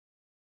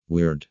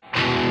Weird.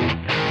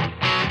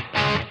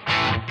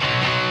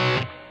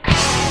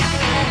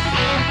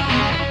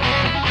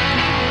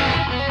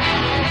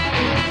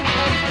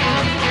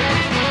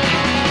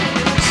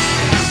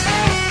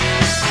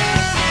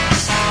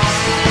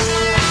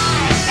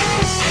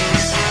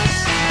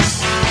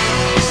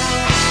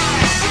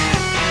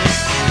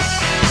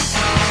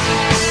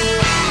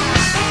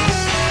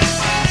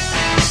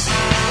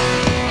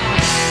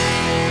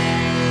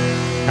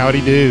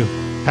 Howdy do.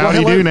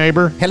 Howdy do,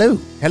 neighbor. Hello.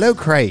 Hello,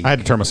 Craig. I had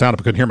to turn my sound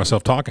up. I couldn't hear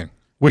myself talking.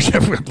 Most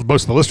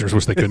of the listeners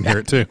wish they couldn't hear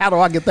it, too. How do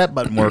I get that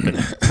button working?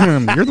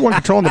 You're the one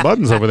controlling the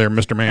buttons over there,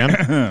 Mr.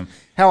 Man.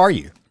 How are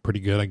you? Pretty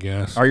good, I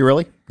guess. Are you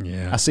really?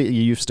 Yeah. I see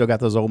you've still got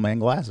those old man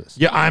glasses.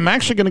 Yeah, I'm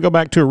actually going to go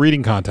back to a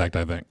reading contact,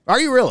 I think. Are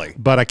you really?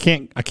 But I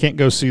can't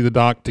go see the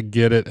doc to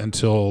get it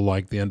until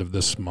like the end of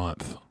this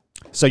month.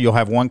 So you'll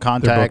have one They're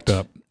contact. booked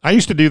up. I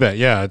used to do that,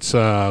 yeah. It's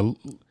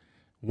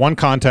one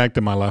contact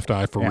in my left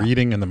eye for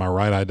reading, and then my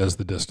right eye does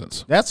the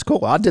distance. That's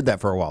cool. I did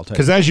that for a while, too.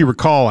 Because as you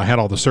recall, I had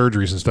all the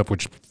surgeries and stuff,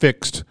 which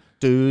fixed.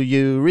 Do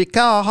you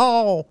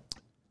recall?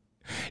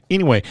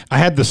 Anyway, I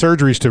had the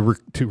surgeries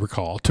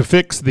to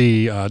fix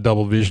the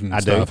double vision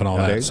and stuff and all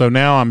that. So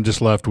now I'm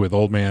just left with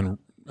old man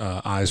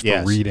eyes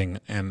for reading,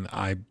 and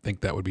I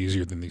think that would be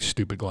easier than these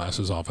stupid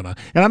glasses off. And I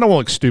don't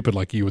look stupid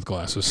like you with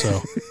glasses. So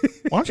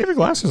why don't you have your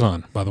glasses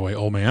on, by the way,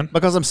 old man?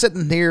 Because I'm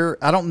sitting here.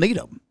 I don't need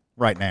them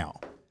right now.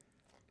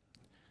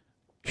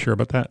 Sure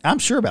about that? I'm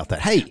sure about that.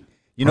 Hey,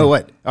 you know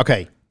what?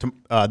 Okay,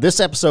 this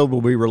episode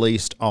will be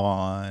released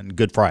on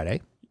Good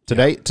Friday.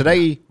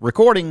 Today,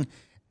 recording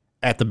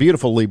at the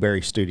beautiful Lee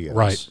Berry Studios.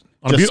 Right.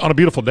 On a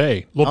beautiful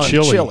day. A little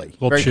chilly.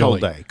 Very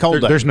chilly.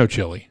 Cold day. There's no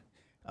chili.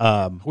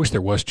 I wish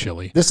there was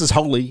chili. This is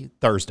Holy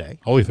Thursday.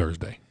 Holy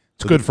Thursday.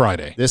 It's Good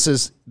Friday. This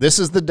is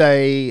the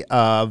day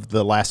of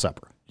the Last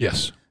Supper.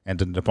 Yes. And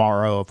then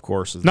tomorrow, of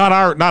course, is not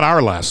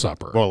our Last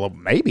Supper. Well,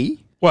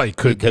 maybe. Well, you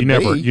could. You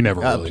never really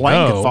a plane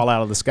know. could fall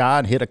out of the sky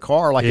and hit a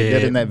car like it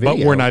did in that video.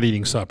 But we're not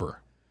eating supper.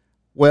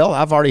 Well,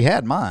 I've already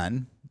had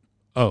mine.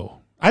 Oh,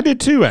 I did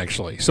too,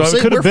 actually. So it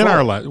could have been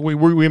our last.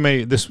 We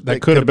may this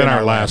that could have been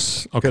our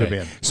last. Okay. Could have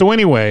been. So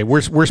anyway,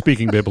 we're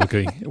speaking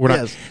biblically. We're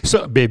not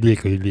so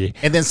biblically.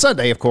 And then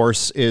Sunday, of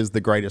course, is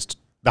the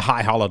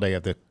high holiday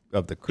of the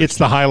Christian It's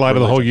the highlight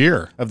of the whole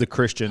year of the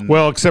Christian.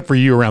 Well, except for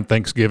you around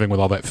Thanksgiving with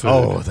all that food.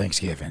 Oh,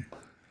 Thanksgiving!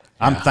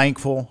 I'm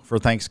thankful for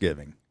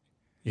Thanksgiving.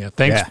 Yeah,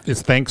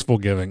 It's thankful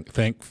giving,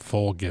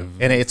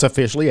 and it's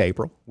officially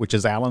April, which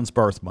is Alan's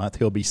birth month.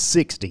 He'll be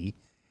 60.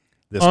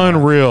 This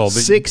Unreal. month.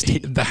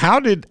 60.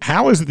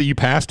 How is it that you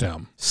passed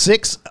him?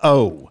 60.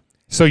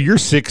 So you're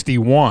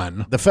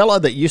 61. The fella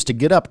that used to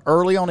get up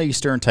early on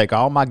Easter and take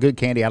all my good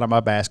candy out of my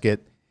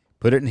basket,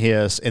 put it in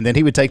his, and then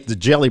he would take the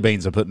jelly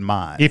beans and put in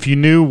mine. If you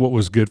knew what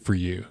was good for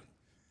you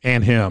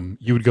and him,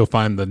 you would go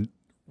find the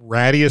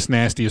rattiest,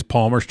 nastiest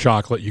Palmer's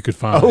chocolate you could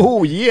find.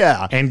 Oh,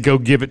 yeah. And go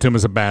give it to him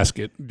as a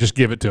basket. Just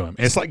give it to him.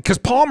 It's like, because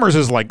Palmer's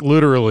is like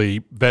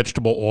literally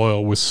vegetable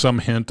oil with some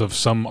hint of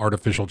some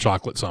artificial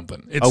chocolate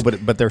something.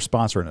 But they're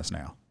sponsoring us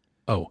now.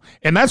 Oh,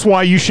 and that's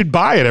why you should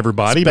buy it,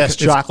 everybody. It's best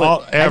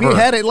chocolate ever. Have you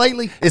had it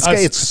lately?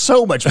 It's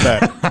so much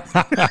better.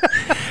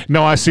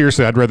 No,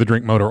 I'd rather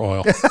drink motor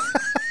oil.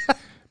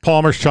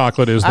 Palmer's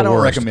chocolate is the worst. I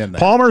don't recommend that.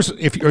 Palmer's,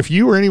 if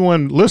you or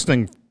anyone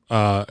listening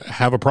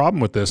have a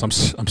problem with this, I'm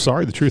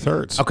sorry, the truth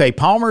hurts. Okay,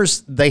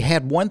 Palmer's, they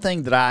had one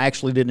thing that I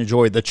actually didn't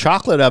enjoy. The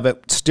chocolate of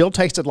it still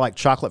tasted like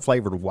chocolate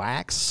flavored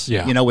wax.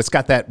 Yeah. You know, it's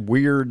got that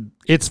weird.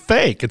 It's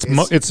fake.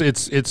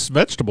 It's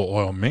vegetable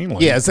oil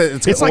mainly. Yeah, it's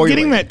like oily.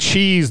 getting that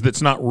cheese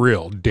that's not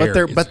real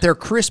dairy. But their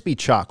crispy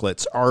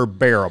chocolates are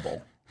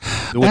bearable.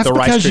 That's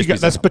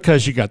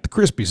because you got the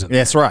Krispies in there.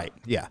 That's right.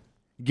 Yeah.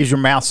 It gives your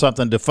mouth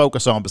something to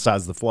focus on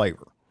besides the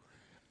flavor.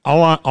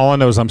 All I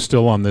know is I'm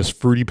still on this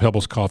Fruity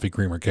Pebbles coffee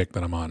creamer kick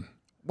that I'm on.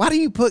 Why do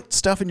you put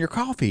stuff in your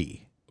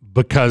coffee?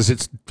 Because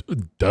it's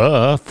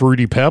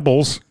Fruity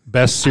Pebbles,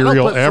 best cereal I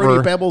don't put ever.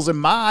 Fruity Pebbles in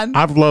mine.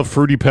 I've loved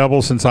Fruity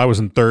Pebbles since I was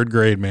in 3rd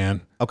grade,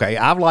 man. Okay,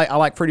 I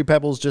like Fruity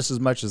Pebbles just as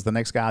much as the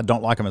next guy. I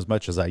don't like them as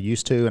much as I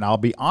used to, and I'll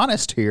be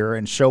honest here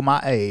and show my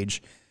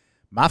age.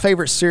 My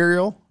favorite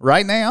cereal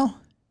right now,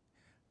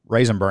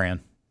 Raisin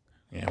Bran.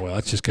 Yeah, well,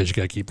 that's just because you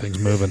got to keep things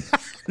moving.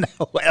 No,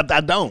 I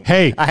don't.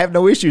 Hey, I have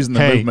no issues in the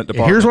movement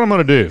department. Here's what I'm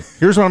going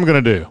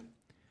to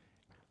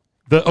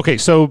do.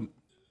 So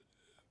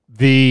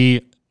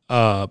the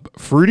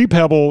Fruity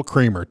Pebble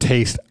creamer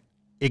tastes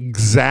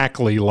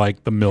exactly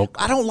like the milk.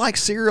 I don't like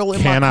cereal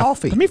in my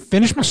coffee. Let me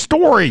finish my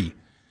story.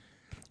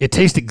 It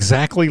tastes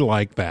exactly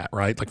like that,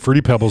 right? Like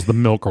Fruity Pebbles, the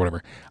milk or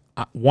whatever.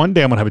 One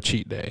day I'm going to have a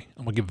cheat day.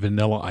 I'm going to get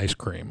vanilla ice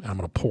cream, and I'm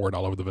going to pour it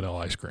all over the vanilla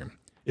ice cream.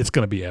 It's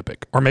going to be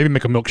epic. Or maybe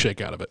make a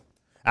milkshake out of it.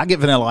 I get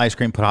vanilla ice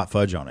cream, put hot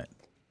fudge on it.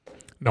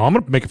 No, I'm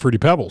going to make a Fruity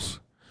Pebbles.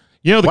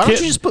 You know, why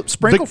don't you just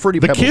sprinkle Fruity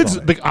Pebbles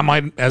on it? I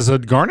might, as a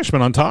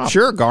garnishment on top.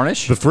 Sure,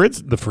 garnish. The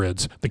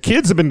Frids. The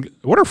kids have been,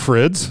 what are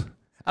Frids?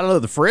 I don't know,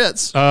 the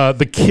Fritz.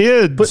 The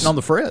kids. Putting on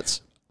the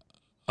Fritz.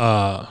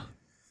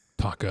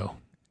 Taco.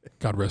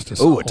 God rest his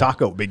soul. Ooh, a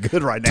taco would be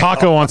good right now.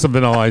 Taco on some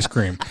vanilla ice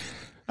cream.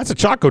 That's a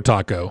Choco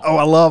Taco. Oh,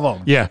 I love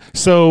them. Yeah.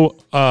 So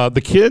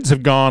the kids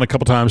have gone a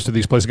couple times to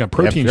these places, got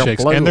protein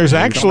shakes, and there's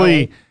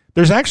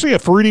actually a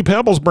Fruity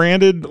Pebbles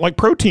branded like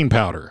protein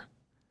powder.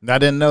 I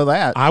didn't know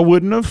that. I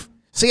wouldn't have.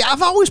 See,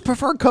 I've always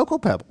preferred Cocoa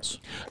Pebbles.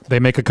 They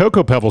make a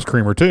Cocoa Pebbles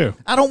creamer too.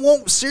 I don't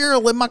want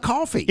cereal in my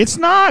coffee. It's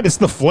not. It's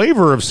the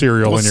flavor of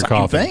cereal in your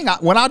coffee.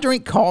 When I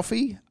drink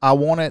coffee, I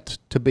want it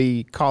to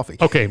be coffee.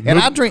 Okay. And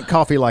I drink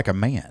coffee like a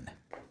man,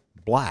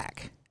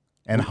 black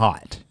and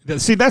hot.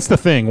 See, that's the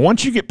thing.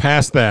 Once you get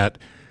past that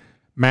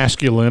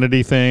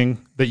masculinity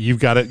thing that you've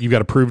got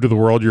to prove to the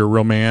world you're a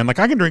real man. Like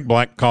I can drink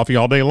black coffee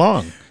all day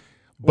long.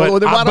 But,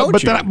 then why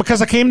don't you?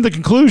 Because I came to the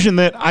conclusion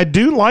that I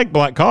do like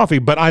black coffee,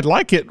 but I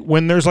like it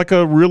when there's like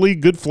a really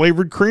good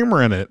flavored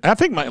creamer in it. I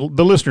think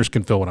the listeners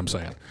can feel what I'm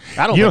saying.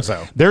 I don't think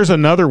so. There's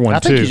another one too. I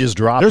think you just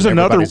dropped. There's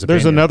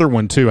another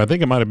one too. I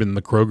think it might have been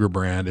the Kroger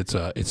brand. It's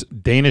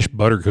Danish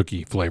butter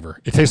cookie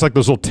flavor. It tastes like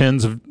those little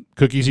tins of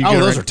cookies you get. Oh,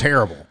 those are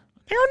terrible.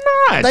 They're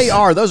not. They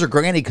are. Those are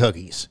granny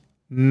cookies.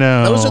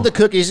 No, those are the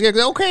cookies.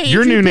 Okay,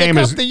 your new name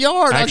is the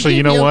yard. Actually,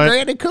 you know what?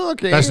 Granny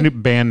cookie. That's a new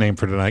band name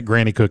for tonight.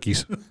 Granny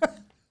Cookies.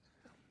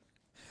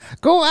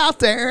 Go out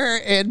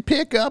there and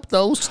pick up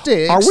those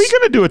sticks. Are we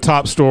going to do a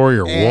top story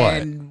or what?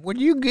 And when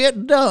you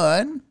get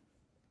done,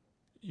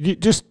 you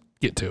just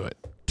get to it.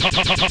 Top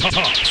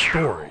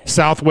story.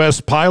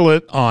 Southwest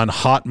pilot on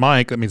hot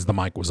mic. That means the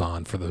mic was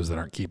on for those that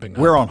aren't keeping up.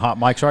 We're on hot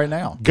mics right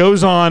now.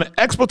 Goes on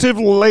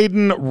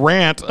expletive-laden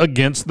rant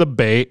against the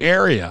Bay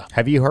Area.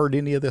 Have you heard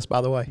any of this,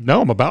 by the way?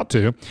 No, I'm about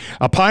to.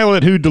 A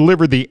pilot who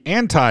delivered the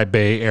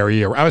anti-Bay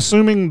Area. I'm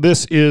assuming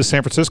this is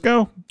San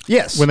Francisco?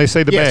 Yes. When they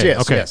say the Bay.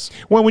 Yes, okay. Yes.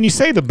 Well, when you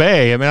say the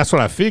Bay, I mean, that's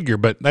what I figure,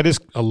 but that is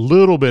a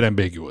little bit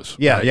ambiguous.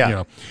 Yeah, right? yeah. You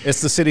know,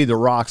 it's the city that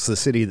rocks, the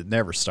city that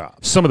never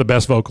stops. some of the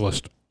best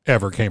vocalists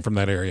ever came from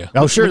that area.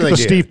 Oh, sure look they at the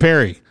did. Steve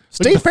Perry.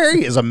 Steve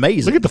Perry is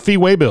amazing. Look at the Fee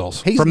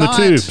Waybills from the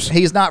Tubes.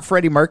 He's not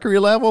Freddie Mercury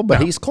level, but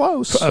he's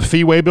close.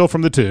 Fee Waybill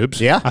from the Tubes.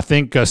 Yeah. I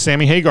think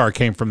Sammy Hagar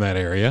came from that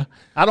area.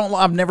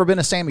 I've never been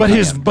a Sammy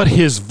fan. But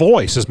his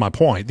voice is my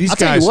point. These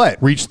guys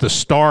reached the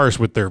stars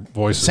with their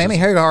voices. Sammy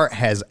Hagar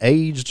has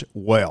aged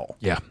well.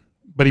 Yeah.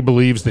 But he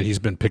believes that he's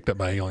been picked up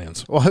by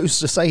aliens. Well, who's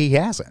to say he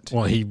hasn't?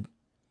 Well,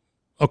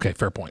 okay,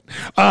 fair point.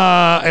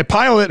 A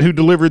pilot who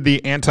delivered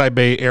the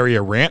anti-Bay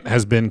Area rant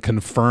has been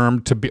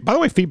confirmed to be. By the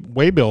way, Fee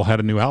Waybill had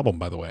a new album,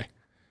 by the way.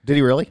 Did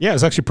he really? Yeah,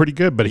 it's actually pretty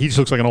good, but he just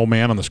looks like an old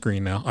man on the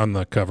screen now, on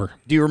the cover.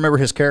 Do you remember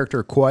his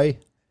character, Quay?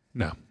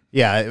 No.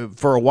 Yeah,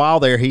 for a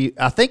while there,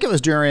 I think it was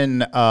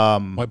during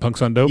White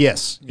Punks on Dope?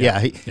 Yes. Yeah.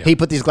 He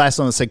put these glasses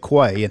on that said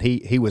Quay, and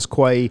he was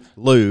Quay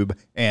Lube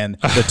and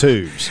the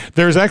Tubes.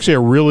 There's actually a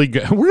really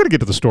good, we're going to get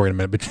to the story in a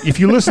minute, but if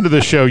you listen to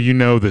this show, you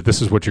know that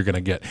this is what you're going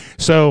to get.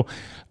 So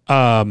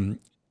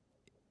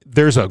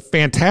there's a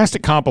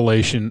fantastic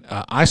compilation.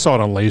 I saw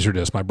it on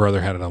Laserdisc. My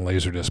brother had it on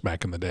Laserdisc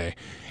back in the day.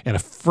 And a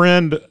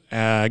friend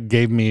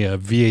gave me a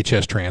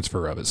VHS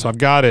transfer of it. So I've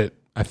got it,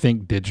 I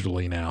think,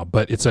 digitally now.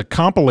 But it's a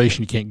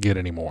compilation you can't get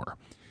anymore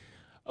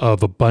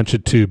of a bunch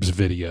of Tubes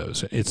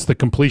videos. It's the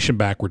Completion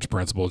Backwards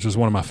Principle, which is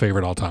one of my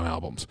favorite all-time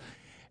albums.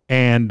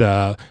 And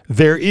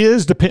there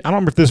is, I don't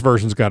remember if this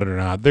version's got it or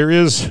not, there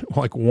is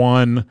like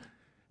one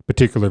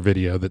particular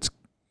video that's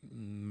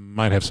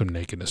might have some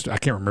nakedness. I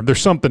can't remember.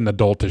 There's something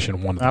adultish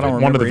in one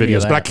of the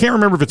videos, but I can't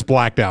remember if it's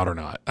blacked out or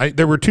not.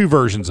 There were two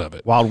versions of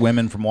it. Wild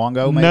Women from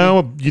Wongo, maybe?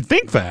 No, you'd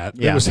think that.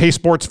 Yeah. It was Hey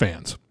Sports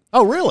Fans.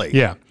 Oh, really?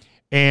 Yeah.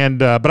 And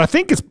but I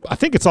think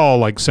it's all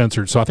like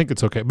censored, so I think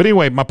it's okay. But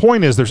anyway, my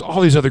point is there's all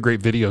these other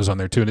great videos on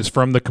there too, and it's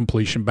from the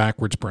Completion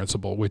Backwards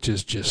Principle, which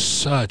is just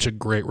such a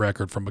great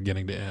record from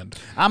beginning to end.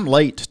 I'm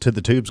late to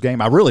the Tubes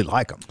game. I really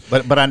like them,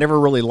 but I never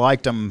really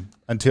liked them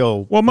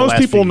until most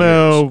people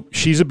know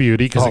She's a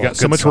Beauty because they got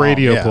so much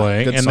radio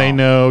play, and they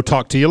know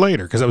Talk to You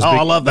Later because that was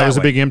I love that was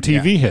a big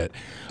MTV hit.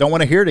 Don't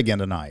want to hear it again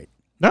tonight.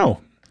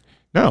 No.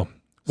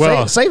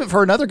 Well, save it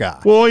for another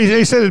guy. Well,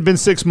 he said it had been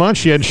 6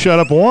 months. She hadn't shut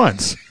up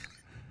once.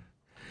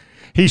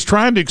 He's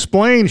trying to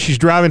explain she's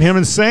driving him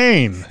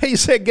insane. He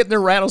said, "Get in there,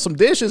 rattle some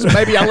dishes, and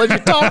maybe I'll let you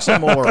talk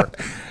some more."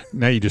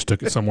 Now you just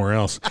took it somewhere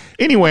else.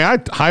 Anyway, I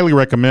highly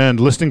recommend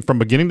listening from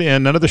beginning to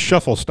end, none of the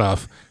shuffle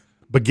stuff.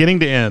 Beginning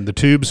to end, the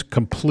Tubes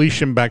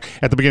completion back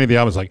at the beginning of the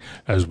album is like,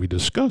 as we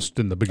discussed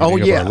in the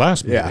beginning of our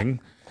last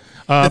meeting.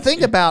 The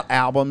thing about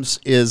albums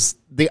is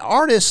the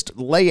artists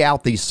lay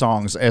out these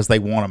songs as they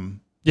want them.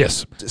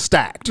 Yes.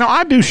 Stacked. No,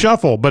 I do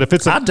shuffle, but if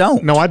it's I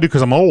don't. No, I do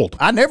because I'm old.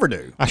 I never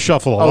do. I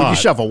shuffle a lot. Oh, you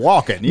shuffle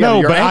walking. Yeah,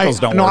 your ankles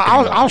don't work.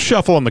 I'll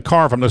shuffle in the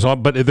car if I'm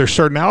listening, but there's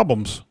certain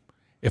albums.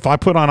 If I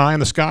put on Eye in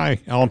the Sky,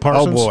 Alan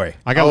Parsons, oh boy,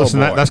 I got to listen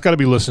to that. That's got to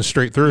be listened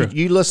straight through.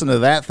 You listen to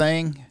that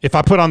thing. If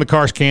I put on the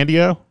Cars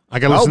Candio, I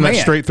got to listen to that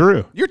straight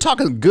through. You're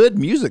talking good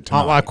music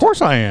tonight. Of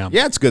course I am.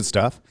 Yeah, it's good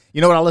stuff.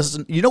 You know what I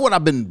listen? You know what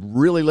I've been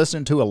really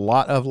listening to a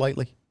lot of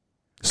lately?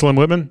 Slim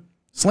Whitman.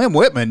 Slim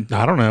Whitman.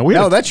 I don't know.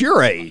 No, that's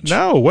your age.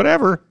 No,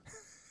 whatever.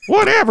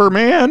 Whatever,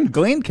 man.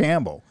 Glenn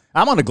Campbell.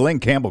 I'm on a Glenn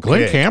Campbell kick.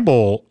 Glenn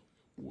Campbell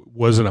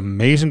was an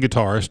amazing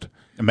guitarist.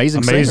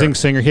 Amazing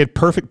singer. He had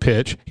perfect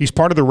pitch. He's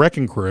part of the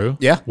Wrecking Crew.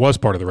 Yeah. Was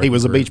part of the Wrecking Crew. He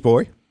was a Beach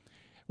Boy.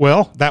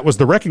 Well, that was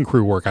the Wrecking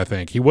Crew work, I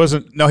think. He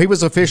wasn't. No, he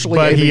was officially.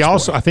 But he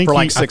also, I think, for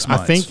like 6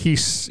 months. I think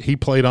he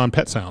played on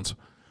Pet Sounds.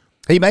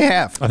 He may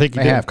have. I think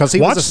he did because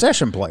he was a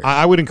session player.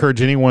 I would encourage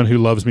anyone who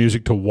loves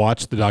music to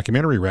watch the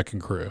documentary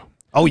Wrecking Crew.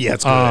 Oh yeah,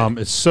 it's good.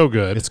 It's so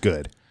good. It's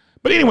good.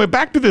 But anyway,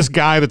 back to this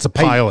guy that's a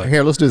pilot.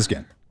 Here, let's do this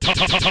again.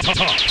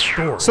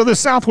 So the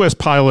Southwest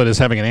pilot is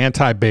having an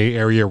anti-Bay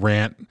Area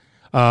rant.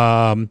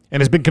 And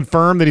has been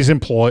confirmed that he's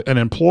an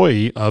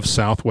employee of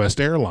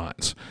Southwest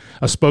Airlines.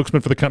 A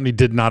spokesman for the company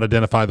did not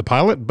identify the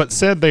pilot, but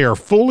said they are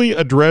fully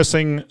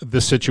addressing the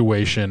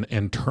situation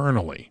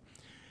internally.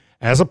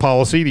 As a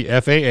policy, the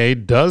FAA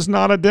does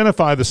not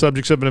identify the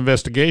subjects of an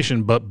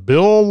investigation, but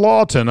Bill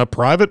Lawton, a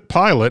private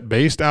pilot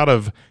based out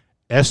of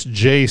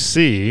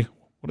SJC,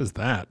 what is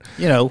that?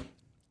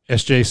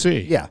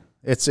 SJC. Yeah.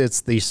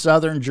 It's the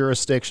southern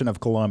jurisdiction of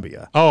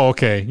Columbia. Oh,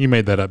 okay. You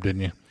made that up,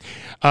 didn't you?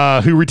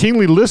 Who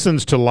routinely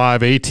listens to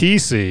live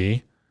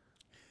ATC.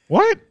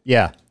 What?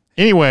 Yeah.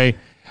 Anyway.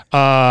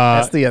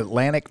 That's the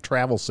Atlantic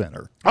Travel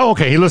Center. Oh,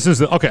 okay. He listens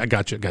to. Okay, I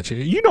got you.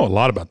 You know a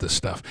lot about this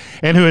stuff.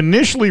 And who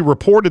initially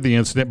reported the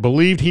incident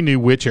believed he knew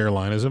which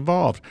airline is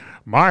involved.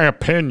 My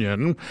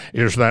opinion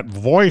is that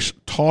voice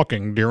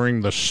talking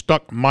during the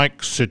stuck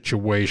mic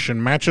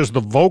situation matches the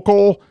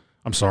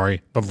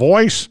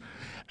voice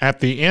at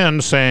the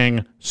end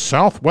saying,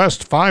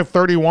 Southwest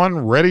 531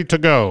 ready to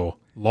go,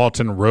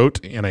 Lawton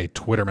wrote in a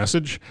Twitter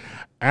message.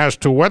 As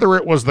to whether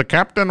it was the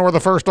captain or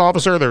the first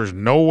officer, there's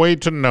no way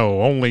to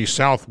know. Only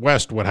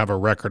Southwest would have a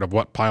record of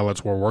what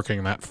pilots were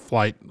working that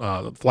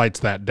flights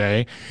that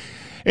day.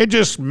 It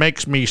just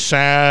makes me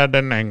sad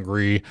and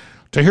angry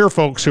to hear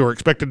folks who are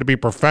expected to be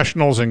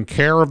professionals in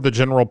care of the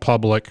general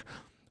public,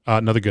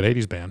 another good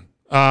 80s band,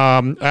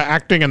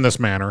 acting in this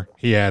manner,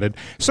 he added.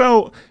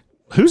 So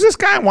who's this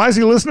guy and why is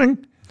he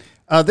listening?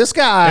 This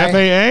guy.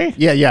 FAA?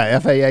 Yeah,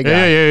 FAA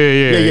guy.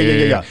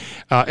 Yeah.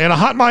 In a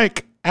hot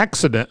mic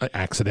accident.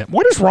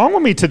 What is wrong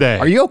with me today?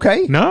 Are you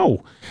okay?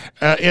 No.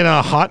 In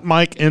a hot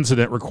mic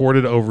incident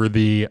recorded over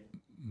the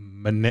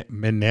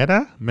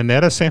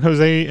Maneta San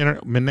Jose,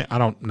 I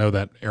don't know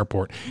that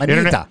airport.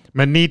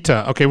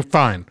 Manita. Okay,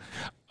 fine.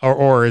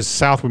 Or as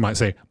South we might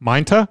say,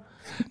 Minta.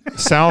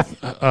 South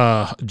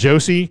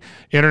Josie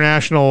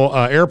International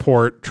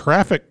Airport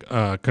traffic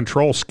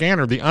control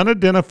scanner, the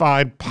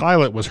unidentified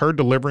pilot was heard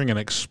delivering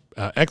an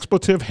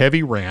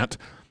expletive-heavy rant,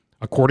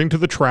 according to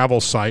the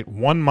travel site,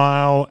 1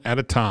 mile at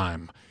a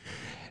time.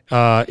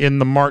 In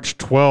the March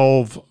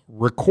 12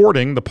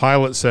 recording, the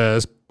pilot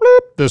says,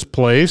 "Bloop, this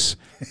place."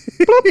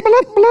 Bloop,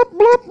 bloop, bloop,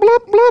 bloop,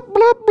 bloop, bloop,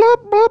 bloop, bloop,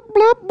 bloop,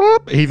 bloop,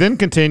 bloop. He then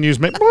continues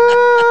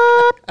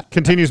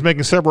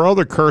making several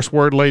other curse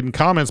word-laden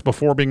comments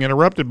before being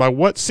interrupted by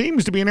what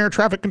seems to be an air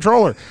traffic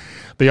controller.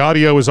 The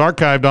audio is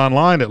archived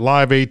online at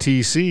Live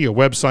ATC, a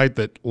website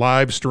that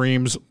live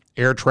streams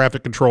air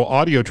traffic control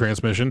audio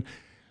transmission.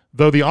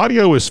 Though the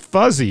audio is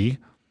fuzzy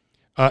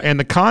and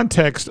the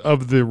context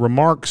of the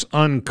remarks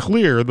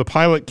unclear, the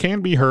pilot can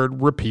be heard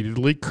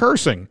repeatedly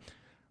cursing.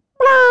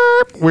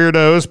 Burp,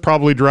 weirdos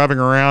probably driving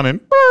around in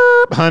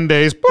burp,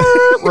 Hyundais,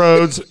 burp,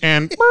 roads,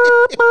 and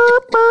burp,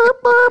 burp,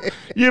 burp, burp.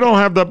 You don't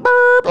have the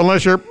burp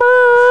unless you're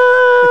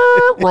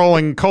burp,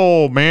 rolling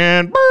coal,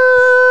 man.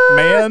 Burp.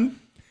 Man.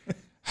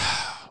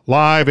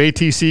 Live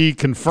ATC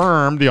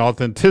confirmed the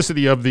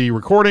authenticity of the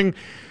recording,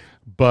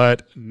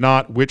 but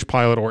not which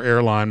pilot or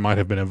airline might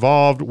have been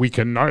involved. We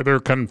can neither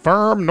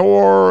confirm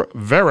nor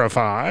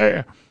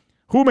verify.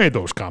 Who made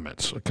those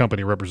comments? A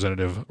company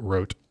representative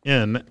wrote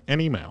in an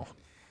email.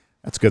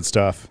 That's good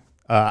stuff.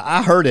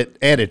 I heard it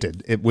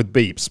edited with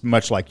beeps,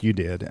 much like you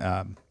did.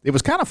 It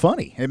was kind of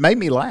funny. It made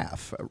me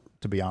laugh,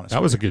 to be honest.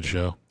 That was a good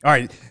show. All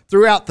right.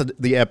 Throughout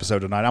the episode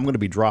tonight, I'm going to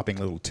be dropping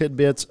little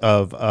tidbits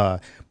of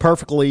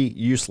perfectly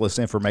useless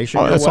information.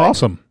 Oh, that's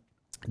awesome.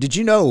 Did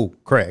you know,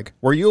 Craig,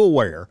 were you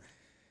aware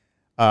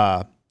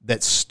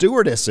that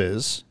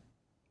stewardesses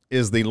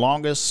is the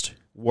longest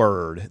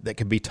word that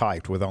can be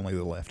typed with only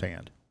the left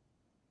hand?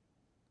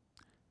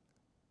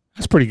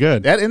 That's pretty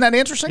good. Isn't that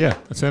interesting? Yeah.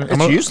 It's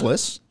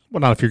useless.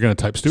 Well, not if you're going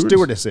to type stewardess.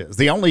 Stewardesses.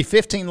 The only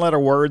 15-letter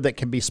word that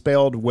can be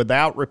spelled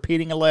without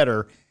repeating a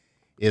letter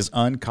is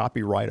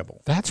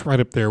uncopyrightable. That's right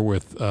up there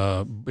with,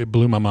 it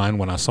blew my mind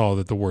when I saw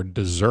that the word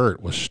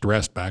dessert was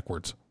stressed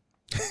backwards.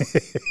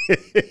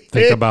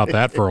 Think about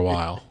that for a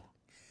while.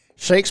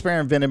 Shakespeare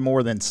invented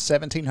more than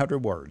 1,700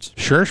 words.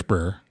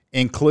 Shakespeare,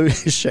 including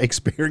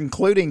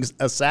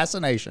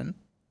assassination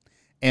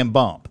and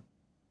bump.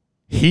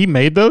 He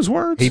made those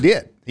words? He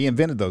did. He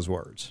invented those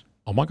words.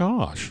 Oh, my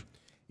gosh.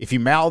 If you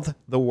mouth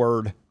the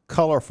word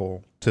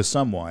colorful to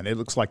someone, it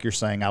looks like you're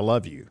saying, I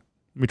love you.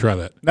 Let me try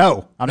that.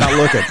 No, I'm not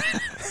looking.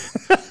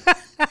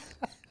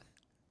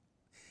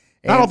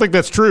 I don't think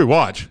that's true.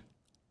 Watch.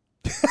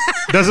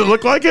 Does it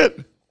look like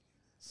it?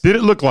 Did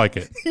it look like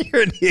it?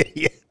 You're an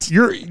idiot.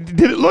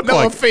 Did it look like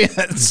it? No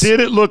offense. Did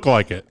it look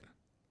like it?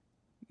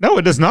 No,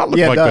 it does not look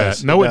like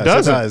that. No, it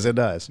doesn't. It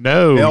does.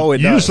 No, it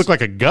you does. just look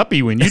like a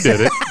guppy when you did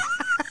it.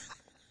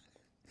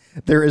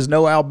 There is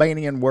no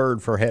Albanian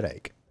word for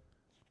headache.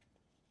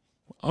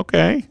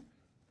 Okay.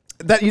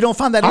 That you don't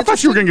find that I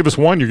thought you were going to give us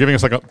one. You're giving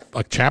us like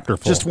a chapter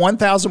full. Just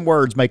 1,000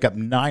 words make up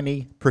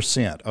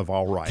 90% of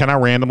all writing. Can I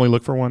randomly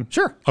look for one?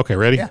 Sure. Okay,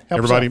 ready? Yeah,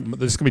 everybody,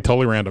 this is going to be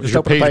totally random. Just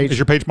open the page. Is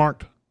your page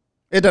marked?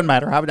 It doesn't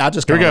matter. I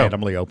just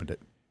randomly opened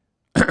it.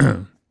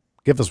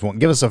 Give us one.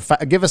 Give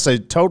us a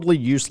totally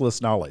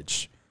useless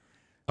knowledge.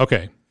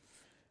 Okay.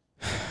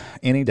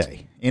 Any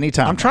day,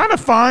 anytime. I'm trying to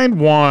find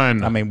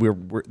one. I mean,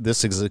 we're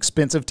this is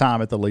expensive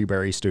time at the Lee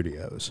Berry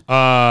Studios.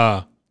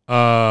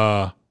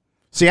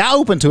 See, I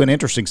opened to an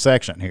interesting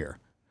section here.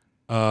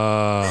 What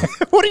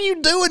are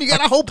you doing? You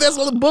got to hope this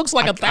little book's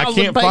like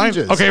 1,000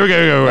 pages. Okay, we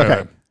go.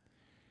 Okay.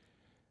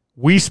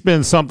 We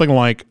spend something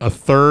like a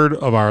third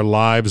of our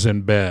lives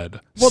in bed.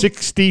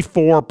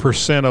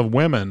 64% of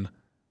women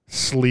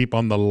sleep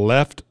on the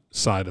left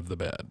side of the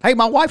bed. Hey,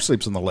 my wife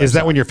sleeps on the left. Is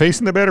that when you're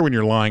facing the bed or when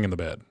you're lying in the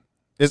bed?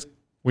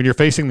 When you're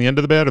facing the end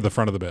of the bed or the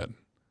front of the bed?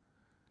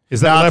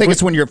 I think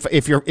it's when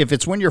if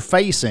it's when you're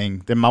facing,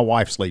 then my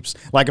wife sleeps.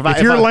 Like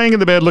if you're laying in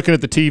the bed looking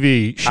at the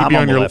TV, she'd be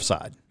on your left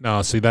side.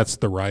 No, see, that's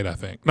the right, I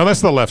think. No,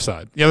 that's the left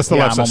side. Yeah, that's the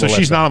left side. So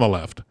she's not on the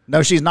left.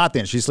 No, she's not.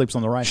 Then she sleeps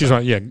on the right. She's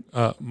side. Right.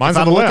 Yeah, mine's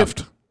on the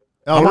left.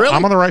 Really?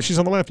 I'm on the right. She's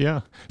on the left.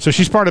 Yeah. So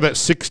she's part of that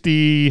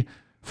 64%.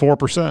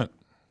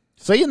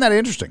 See, isn't that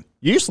interesting?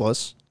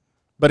 Useless,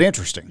 but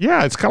interesting.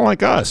 Yeah, it's kind of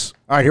like us.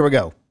 All right, here we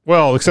go.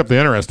 Well, except the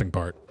interesting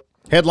part.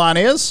 Headline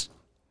is: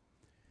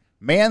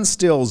 Man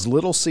steals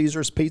Little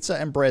Caesars pizza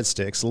and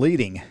breadsticks,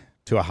 leading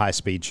to a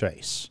high-speed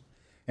chase.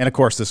 And, of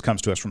course, this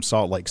comes to us from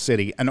Salt Lake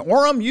City. An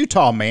Orem,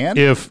 Utah man.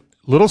 If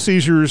Little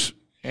Caesars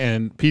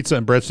and pizza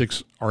and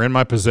breadsticks are in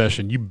my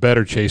possession, you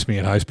better chase me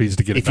at high speeds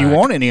to get it back. If you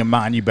want any of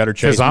mine, you better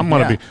chase me. Because I'm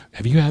going to be.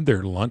 Have you had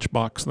their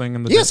lunchbox thing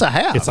in the Yes, I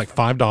have. It's like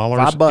 $5.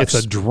 $5. It's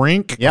a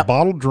drink, a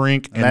bottled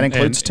drink. And that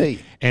includes tea.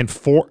 And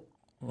four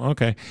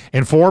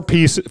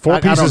pieces. I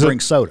don't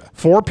drink soda.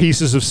 4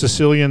 pieces of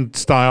Sicilian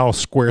style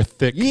square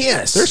thick.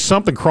 Yes. There's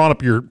something crawling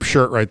up your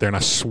shirt right there, and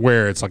I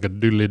swear it's like a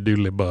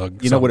doodly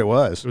bug. You know what it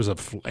was? It was a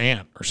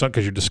ant or something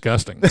because you're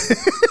disgusting.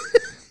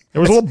 There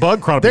was a little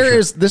bug crawling up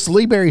your shirt. This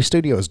Lee Berry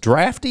studio is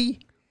drafty.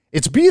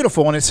 It's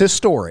beautiful and it's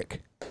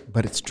historic,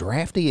 but it's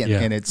drafty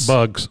and it's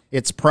bugs.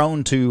 It's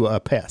prone to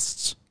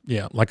pests.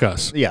 Yeah, like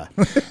us. Yeah.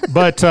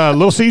 But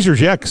Little Caesars,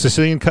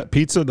 Sicilian cut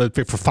pizza for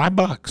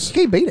 $5. You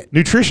can't beat it.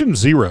 Nutrition,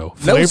 zero.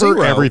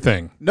 Flavor,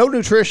 everything. No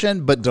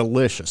nutrition, but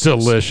delicious.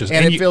 Delicious.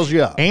 And it fills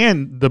you up.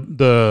 And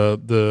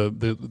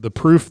the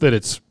proof that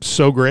it's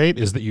so great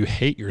is that you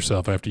hate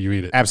yourself after you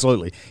eat it.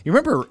 Absolutely. You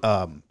remember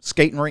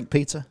skating rink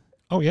pizza?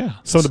 Oh, yeah.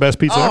 Some of the best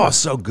pizza ever. Oh,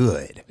 so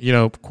good. You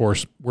know, of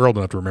course, we're old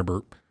enough to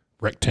remember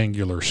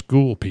rectangular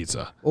school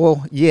pizza.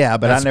 Well, yeah,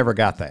 but I never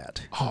got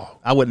that. Oh.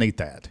 I wouldn't eat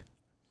that.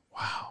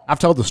 Wow. I've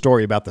told the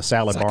story about the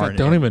salad bar. I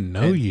don't even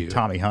know you.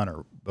 Tommy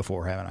Hunter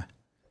before, haven't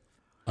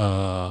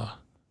I?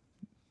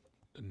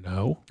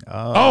 No.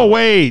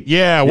 Wait.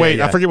 Yeah, wait.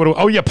 Yeah. I forget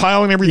what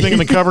piling everything and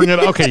then covering it.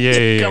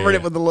 Okay, yeah. Covered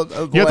it with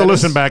the you have to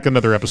listen back to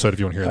another episode if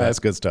you want to hear that. That's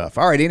good stuff.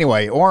 All right,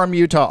 anyway, Orem,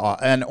 Utah.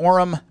 An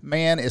Orem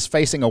man is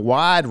facing a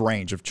wide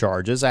range of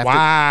charges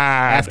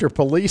after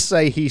police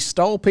say he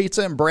stole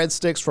pizza and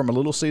breadsticks from a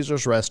Little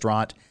Caesars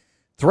restaurant,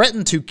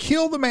 threatened to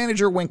kill the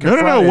manager when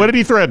confronted. No. What did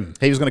he threaten?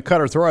 He was going to cut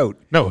her throat.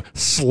 No,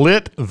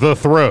 slit the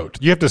throat.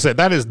 You have to say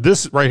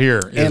this right here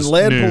is and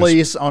led news.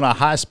 Police on a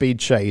high-speed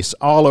chase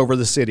all over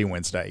the city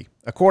Wednesday.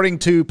 According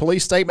to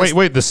police statements...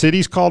 Wait, the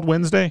city's called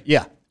Wednesday?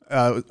 Yeah,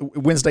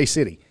 Wednesday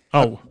City.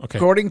 Oh, okay.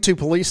 According to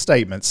police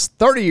statements,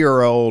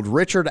 30-year-old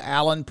Richard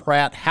Allen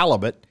Pratt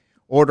Halibut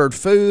ordered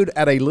food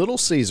at a Little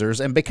Caesars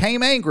and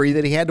became angry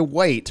that he had to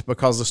wait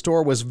because the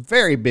store was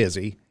very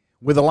busy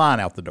with a line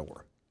out the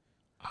door.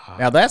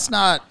 Now, that's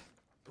not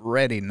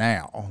ready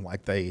now,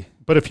 like they...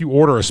 But if you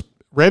order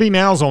ready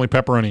now is only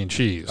pepperoni and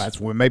cheese.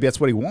 Maybe that's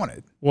what he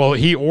wanted. Well,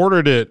 he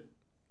ordered it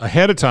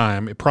ahead of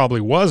time. It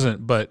probably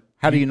wasn't, but...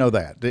 How do you know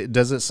that?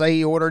 Does it say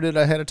he ordered it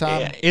ahead of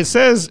time? It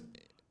says...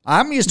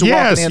 I'm used to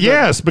walking in...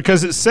 Yes,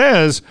 because it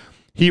says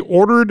he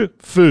ordered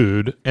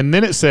food, and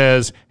then it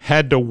says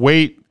had to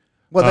wait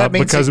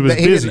because it was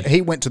busy.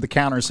 He went to the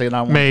counter and said,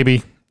 I want...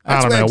 Maybe.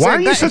 I don't know. Why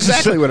are you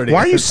Why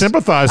are you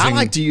sympathizing? I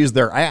like to use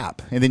their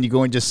app, and then you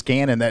go and just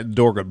scan, and that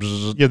door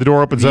goes. Yeah, the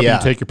door opens up, and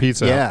you take your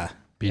pizza. Yeah,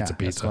 out.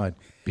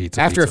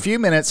 Pizza. After a few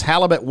minutes,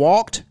 Halibut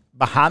walked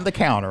behind the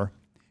counter,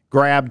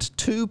 grabbed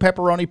 2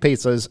 pepperoni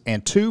pizzas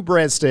and 2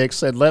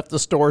 breadsticks, and left the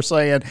store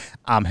saying,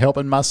 "I'm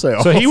helping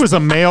myself." So he was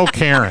a male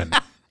Karen.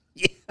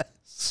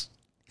 Yes.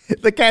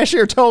 The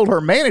cashier told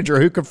her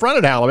manager, who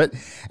confronted Halibut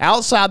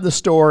outside the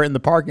store in the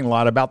parking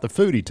lot about the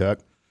food he took.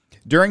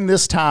 During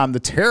this time, the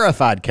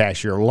terrified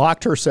cashier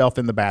locked herself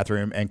in the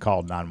bathroom and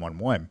called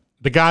 911.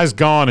 The guy's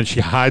gone, and she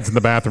hides in the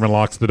bathroom and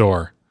locks the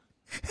door.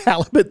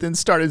 Halibut then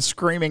started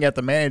screaming at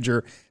the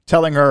manager,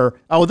 telling her,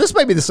 "Oh, this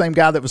may be the same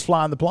guy that was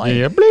flying the plane."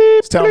 Yeah, bleep,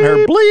 He's telling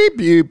her, "Bleep,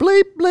 you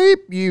bleep, bleep,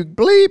 you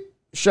bleep.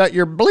 Shut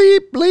your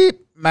bleep, bleep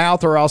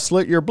mouth, or I'll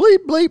slit your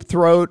bleep, bleep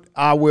throat.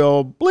 I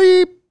will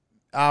bleep.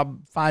 I'll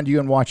find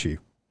you and watch you."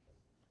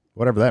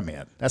 Whatever that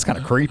meant. That's kind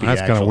of creepy.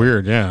 That's kind of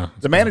weird, yeah.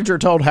 The manager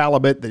told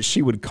Halibut that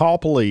she would call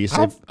police.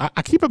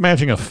 I keep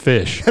imagining a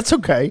fish. That's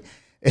okay.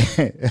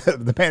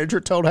 The manager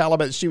told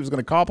Halibut she was going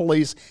to call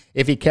police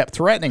if he kept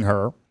threatening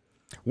her.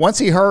 Once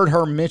he heard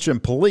her mention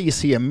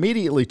police, he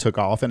immediately took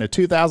off in a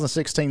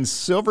 2016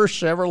 silver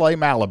Chevrolet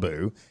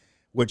Malibu,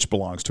 which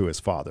belongs to his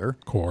father.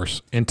 Of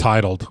course.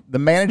 Entitled. The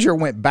manager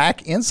went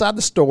back inside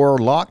the store,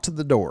 locked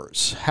the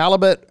doors.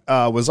 Halibut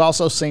was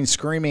also seen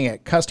screaming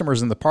at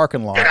customers in the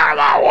parking lot. Get out of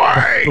my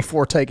way!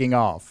 Before taking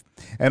off.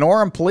 An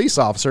Orem police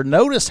officer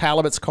noticed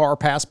Halibut's car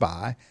pass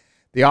by.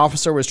 The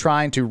officer was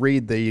trying to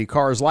read the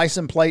car's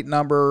license plate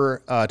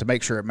number to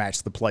make sure it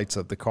matched the plates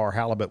of the car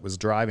Halibut was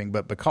driving.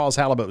 But because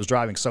Halibut was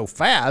driving so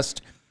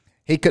fast,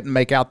 he couldn't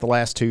make out the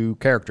last two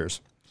characters.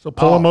 So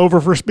pull him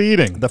over for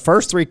speeding. The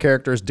first three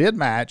characters did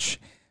match.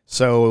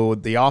 So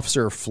the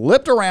officer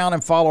flipped around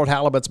and followed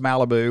Halibut's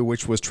Malibu,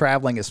 which was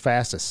traveling as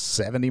fast as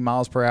 70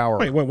 miles per hour.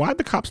 Wait, why'd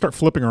the cop start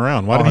flipping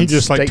around? Why didn't he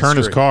just turn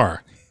his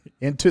car?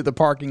 Into the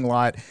parking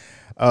lot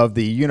of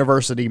the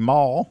University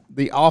Mall.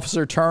 The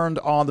officer turned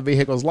on the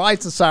vehicle's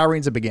lights and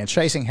sirens and began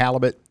chasing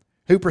Halibut,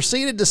 who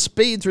proceeded to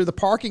speed through the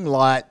parking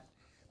lot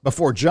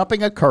before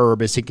jumping a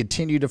curb as he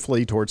continued to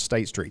flee towards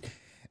State Street.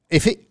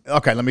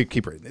 Let me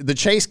keep reading. The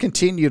chase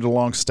continued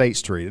along State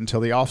Street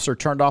until the officer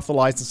turned off the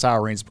lights and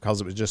sirens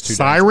because it was just too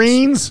dangerous.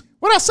 Sirens?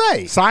 What'd I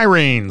say?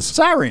 Sirens.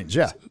 Sirens,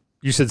 yeah.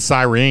 You said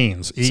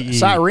sirens.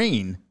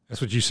 Siren.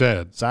 That's what you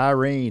said.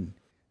 Siren.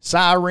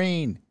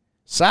 Siren.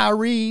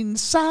 Siren.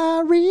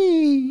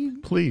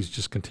 Siren. Please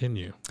just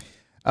continue.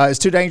 It's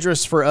too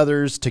dangerous for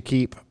others to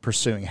keep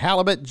pursuing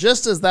Halibut.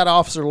 Just as that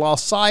officer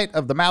lost sight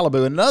of the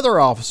Malibu,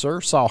 another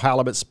officer saw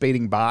Halibut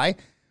speeding by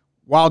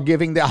while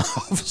giving the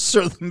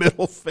officer the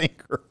middle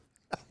finger.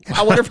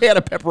 I wonder if he had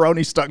a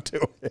pepperoni stuck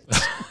to it.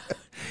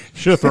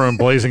 Should have thrown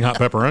blazing hot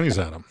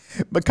pepperonis at him.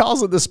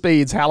 Because of the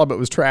speeds Halibut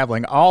was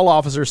traveling, all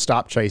officers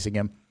stopped chasing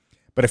him.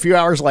 But a few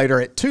hours later,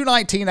 at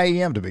 2:19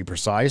 a.m. to be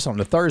precise, on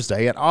a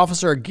Thursday, an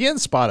officer again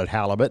spotted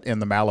Halibut in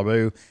the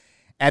Malibu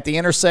at the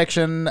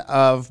intersection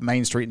of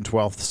Main Street and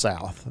 12th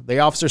South. The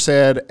officer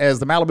said, "As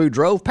the Malibu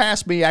drove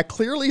past me, I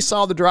clearly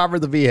saw the driver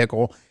of the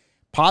vehicle,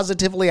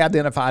 positively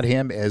identified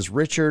him as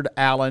Richard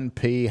Allen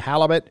P.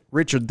 Halibut.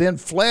 Richard then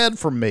fled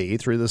from me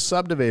through the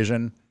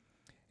subdivision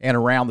and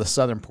around the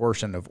southern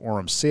portion of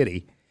Orem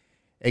City."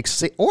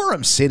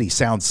 Orem City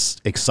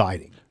sounds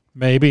exciting.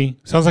 Maybe.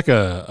 Sounds like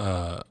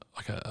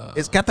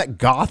it's got that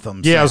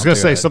Gotham. Yeah, I was going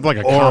to say something like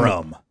a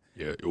Orem.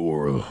 Yeah,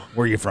 Orem.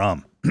 Where are you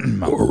from?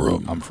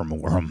 Orem. I'm from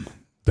Orem.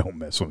 Don't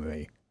mess with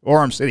me.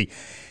 Orem City,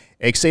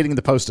 exceeding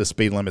the posted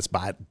speed limits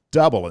by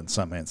double in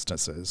some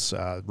instances.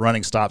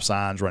 Running stop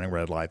signs, running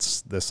red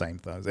lights, the same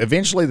thing.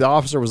 Eventually, the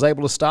officer was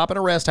able to stop and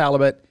arrest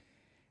Halibut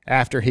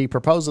after he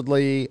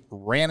supposedly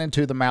ran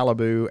into the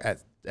Malibu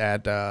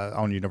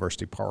on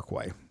University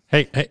Parkway.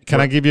 Hey, can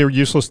I give you a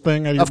useless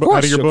thing out of your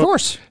book? Of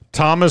course.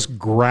 Thomas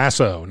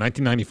Grasso,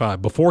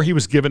 1995, before he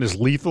was given his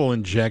lethal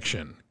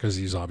injection, because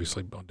he's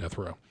obviously on death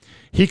row,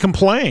 he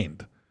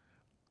complained,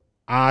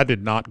 "I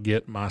did not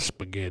get my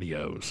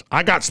SpaghettiOs.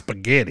 I got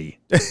spaghetti.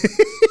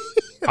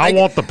 I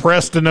want the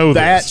press to know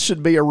this." That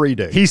should be a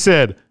redo. He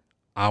said,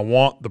 "I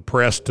want the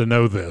press to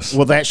know this."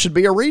 Well, that should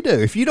be a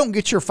redo. If you don't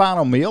get your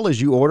final meal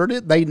as you ordered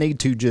it, they need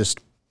to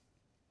just...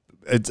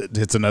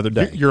 It's another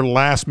day. Your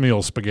last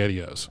meal,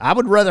 SpaghettiOs. I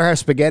would rather have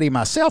spaghetti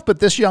myself, but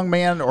this young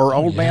man or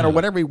old man or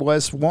whatever he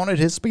was wanted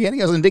his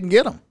SpaghettiOs and didn't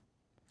get them.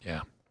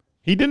 Yeah.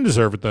 He didn't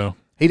deserve it, though.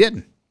 He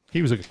didn't.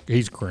 He's a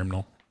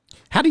criminal.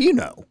 How do you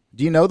know?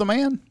 Do you know the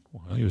man?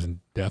 Well, he was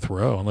in death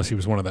row, unless he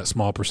was one of that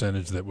small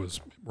percentage that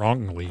was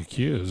wrongly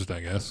accused,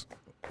 I guess.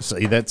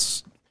 See,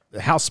 that's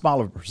how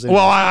small of a percentage.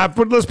 Well,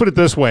 let's put it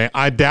this way.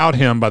 I doubt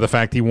him by the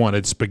fact he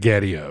wanted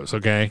SpaghettiOs,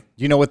 okay?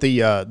 Do you know what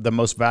the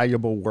most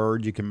valuable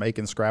word you can make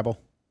in Scrabble?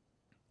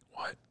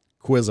 What?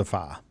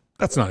 Quizify.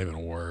 That's not even a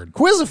word.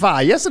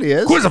 Quizify. Yes, it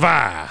is.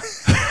 Quizify.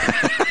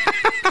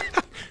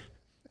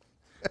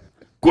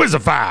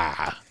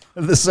 Quizify.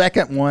 The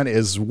second one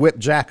is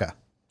whipjacka.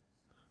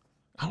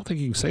 I don't think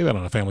you can say that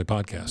on a family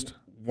podcast.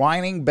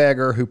 Whining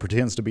beggar who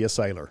pretends to be a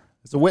sailor.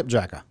 It's a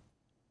whipjacka.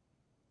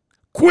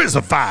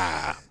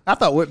 Quizify. I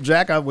thought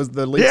whipjacka was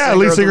the lead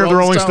singer of the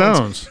Rolling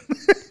Stones.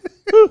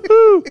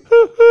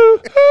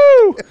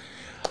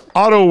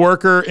 Auto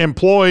worker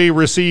employee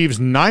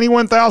receives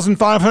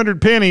 91,500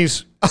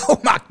 pennies.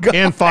 Oh my God!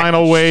 In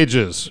final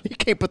wages. You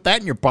can't put that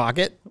in your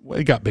pocket. Well,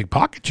 you got big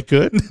pockets. You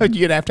could.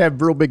 You'd have to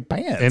have real big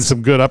pants and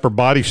some good upper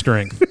body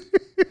strength.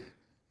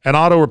 An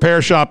auto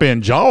repair shop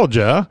in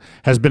Georgia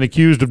has been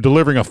accused of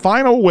delivering a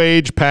final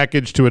wage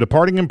package to a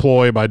departing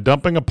employee by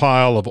dumping a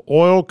pile of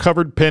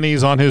oil-covered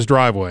pennies on his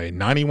driveway,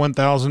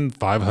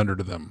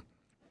 91,500 of them.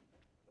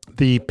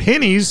 The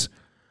pennies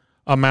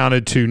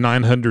amounted to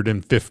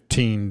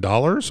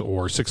 $915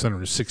 or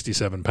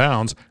 667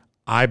 pounds.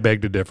 I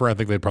beg to differ. I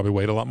think they'd probably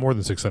weighed a lot more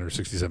than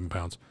 667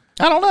 pounds.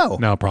 I don't know.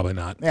 No, probably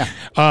not. Yeah.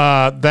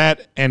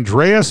 That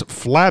Andreas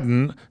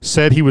Fladden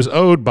said he was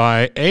owed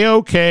by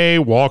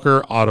AOK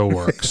Walker Auto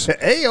Works.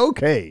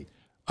 AOK.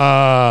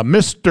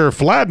 Mr.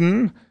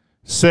 Fladden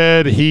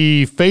said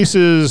he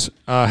faces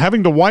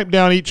having to wipe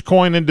down each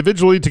coin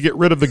individually to get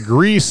rid of the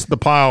grease the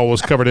pile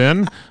was covered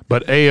in.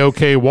 But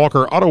AOK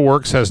Walker Auto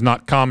Works has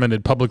not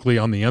commented publicly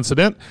on the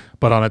incident.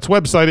 But on its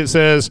website, it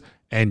says,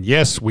 "And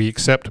yes, we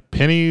accept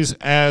pennies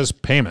as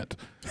payment.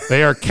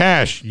 They are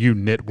cash, you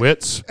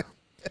nitwits."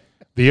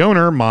 The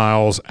owner,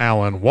 Miles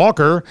Allen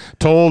Walker,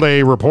 told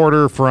a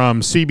reporter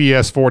from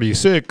CBS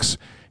 46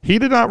 he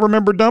did not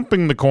remember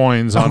dumping the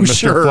coins on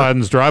Mr.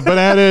 Fladden's drive, but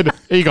added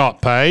he got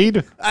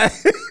paid.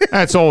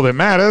 That's all that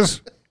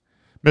matters.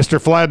 Mr.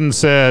 Fladden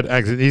said,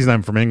 actually, he's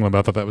not from England, but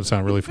I thought that would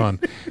sound really fun.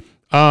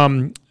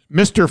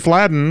 Mr.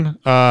 Fladden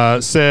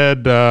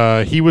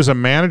said he was a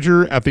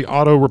manager at the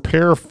auto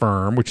repair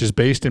firm, which is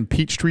based in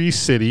Peachtree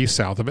City,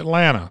 south of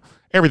Atlanta.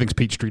 Everything's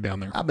Peachtree down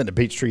there. I've been to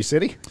Peachtree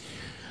City.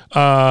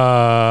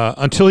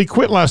 Until he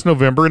quit last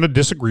November in a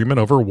disagreement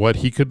over what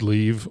he could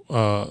leave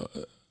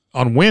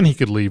on when he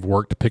could leave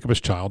work to pick up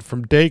his child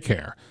from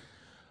daycare.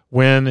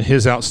 When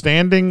his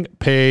outstanding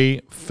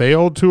pay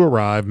failed to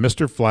arrive,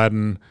 Mr.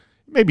 Fladden,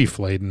 maybe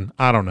Fladen,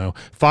 I don't know,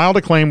 filed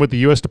a claim with the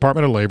U.S.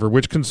 Department of Labor,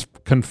 which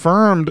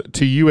confirmed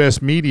to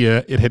U.S.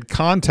 media it had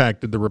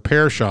contacted the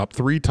repair shop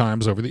 3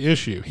 times over the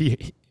issue.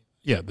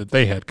 That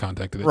they had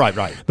contacted it.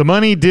 Right. The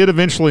money did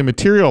eventually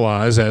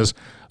materialize as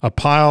a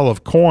pile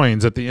of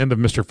coins at the end of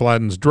Mr.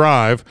 Fladden's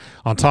drive.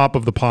 On top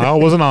of the pile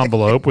was an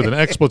envelope with an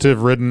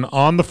expletive written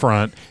on the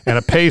front and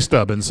a pay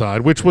stub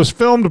inside, which was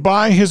filmed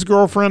by his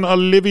girlfriend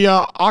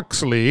Olivia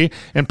Oxley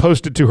and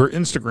posted to her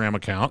Instagram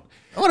account.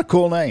 What a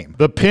cool name.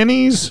 The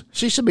pennies.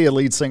 She should be a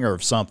lead singer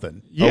of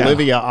something. Yeah.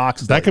 Olivia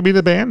Oxley. That could be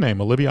the band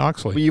name, Olivia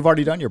Oxley. Well, you've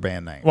already done your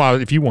band name.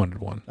 Well, if you wanted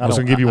one. I was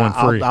going to give you one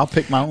free. I'll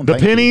pick my own. The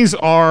pennies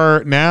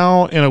are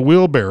now in a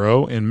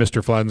wheelbarrow in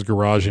Mr. Fladden's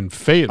garage in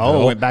Fayetteville.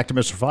 Oh, it went back to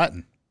Mr.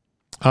 Fladden.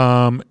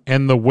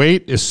 And the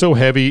weight is so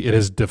heavy it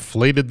has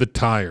deflated the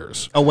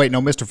tires. Oh, wait,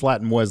 no, Mr.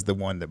 Fladden was the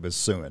one that was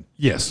suing.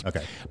 Yes.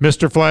 Okay.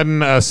 Mr.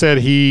 Fladden said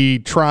he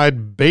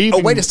tried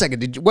bathing. Oh, wait a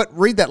second.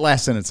 Read that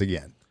last sentence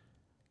again.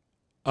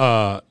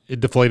 It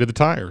deflated the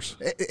tires.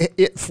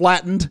 It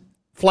flattened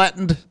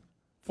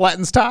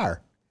Flatten's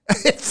tire.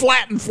 It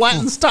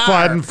flatten's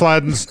tire.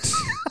 Flattens.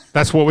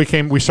 That's what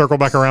we circle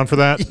back around for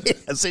that?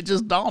 Yes, it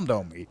just dawned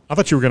on me. I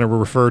thought you were going to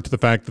refer to the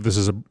fact that this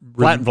is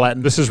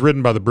Flatten. This is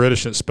written by the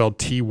British and it's spelled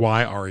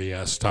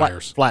Tyres,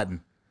 tires.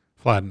 Flatten.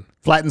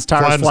 Flatten's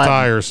tires. Flatten's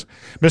tires.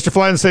 Mr.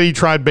 Flatten said he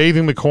tried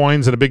bathing the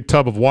coins in a big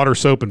tub of water,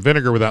 soap, and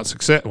vinegar without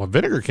success. Well,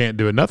 vinegar can't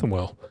do it. Nothing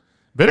will.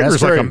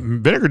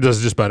 Vinegar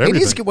does just about everything. He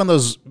needs to get one of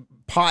those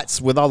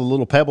pots with all the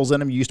little pebbles in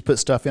them. You used to put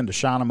stuff in to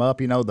shine them up.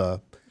 You know,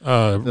 the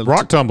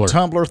rock tumbler.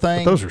 Tumbler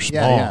thing. But those are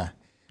small. Yeah.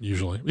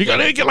 Usually. You got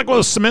to get like one of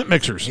those cement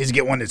mixers. He's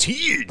get one that's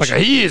huge.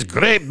 Like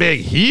great big,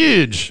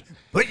 huge.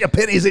 Put your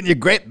pennies in your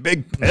great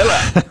big pillow.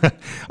 Why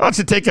don't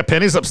you take your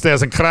pennies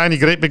upstairs and cry in your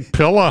great big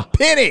pillow?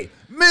 Penny,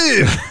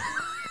 move.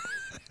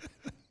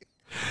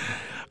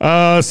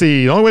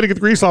 See, the only way to get the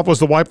grease off was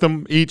to wipe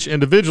them each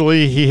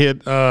individually. He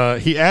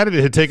added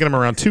it had taken him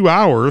around 2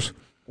 hours.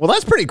 Well,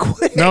 that's pretty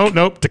quick.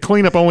 Nope. To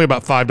clean up only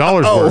about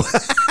 $5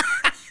 worth.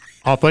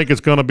 I think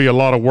it's going to be a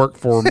lot of work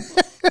for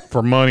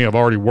money I've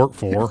already worked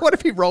for. What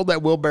if he rolled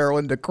that wheelbarrow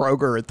into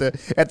Kroger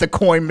at the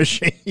coin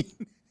machine?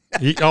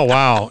 Oh,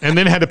 wow. And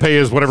then had to pay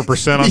his whatever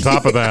percent on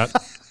top of that.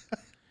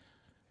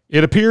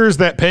 It appears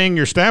that paying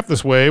your staff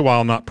this way,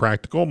 while not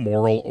practical,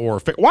 moral, or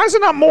fair. Why is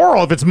it not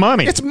moral if it's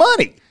money? It's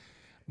money.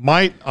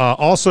 Might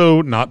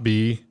also not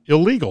be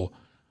illegal.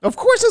 Of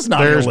course it's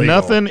not illegal. There's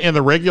nothing in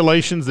the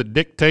regulations that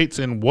dictates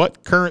in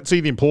what currency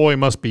the employee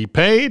must be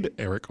paid.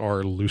 Eric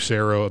R.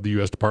 Lucero of the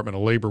U.S. Department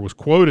of Labor was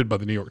quoted by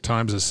the New York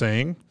Times as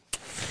saying,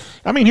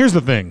 I mean, here's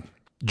the thing.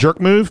 Jerk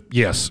move?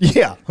 Yes.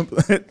 Yeah,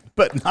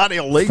 but not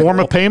illegal. Form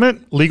of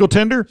payment? Legal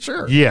tender?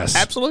 Sure. Yes.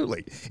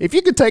 Absolutely. If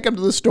you could take them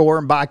to the store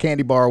and buy a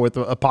candy bar with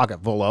a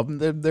pocket full of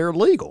them, they're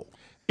legal.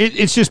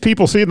 It's just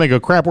people see it and they go,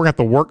 crap, we're going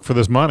to have to work for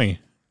this money.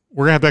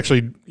 We're going to have to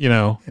actually,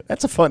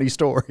 That's a funny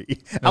story.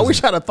 I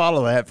wish I'd have thought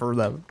of that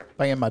for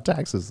paying my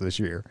taxes this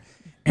year.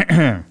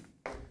 I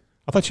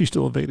thought you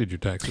still evaded your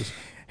taxes.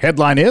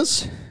 Headline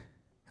is,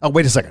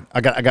 wait a second.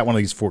 I got one of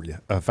these for you.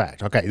 A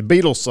fact. Okay, the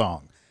Beatles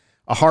song,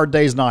 A Hard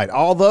Day's Night.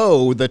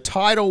 Although the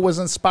title was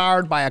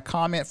inspired by a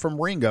comment from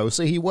Ringo,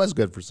 see, he was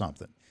good for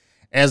something,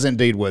 as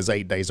indeed was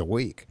 8 Days a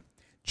Week.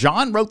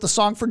 John wrote the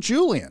song for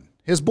Julian,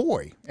 his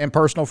boy and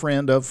personal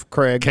friend of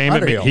Craig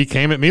Underhill. He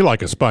came at me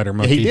like a spider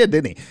monkey. He did,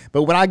 didn't he?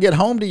 But when I get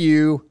home to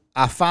you,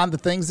 I find the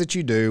things that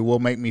you do will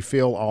make me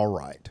feel all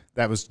right.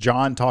 That was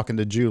John talking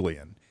to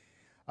Julian,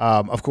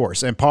 of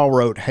course. And Paul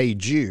wrote, Hey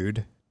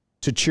Jude,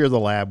 to cheer the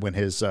lad when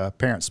his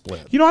parents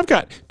split. I've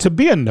got, to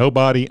be a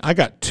nobody, I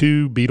got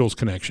 2 Beatles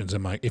connections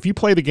in my, if you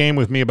play the game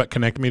with me about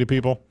connecting me to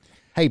people.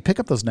 Hey, pick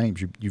up those names.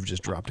 You've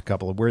just dropped a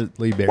couple of where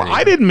Lee Berry. Well,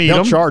 I didn't meet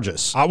They'll them. Charge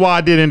us.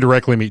 I did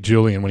indirectly meet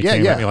Julian when he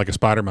came at me like a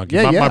spider monkey.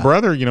 My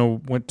brother,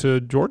 went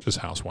to George's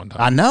house one time.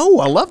 I know.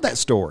 I love that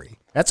story.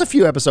 That's a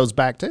few episodes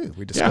back too.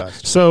 We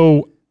discussed. Yeah.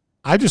 So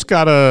I just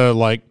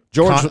gotta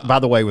George. By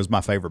the way, was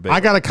my favorite. I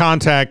gotta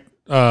contact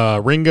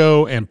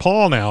Ringo and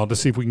Paul now to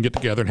see if we can get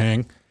together and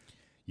hang.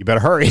 You better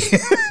hurry.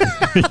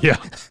 Yeah.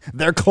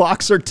 Their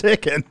clocks are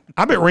ticking.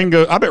 I bet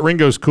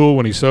Ringo's cool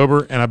when he's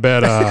sober, and I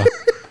bet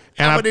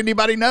how would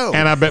anybody know?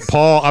 And I bet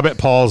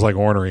Paul's like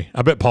ornery.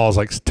 I bet Paul's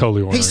like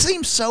totally ornery. He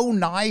seems so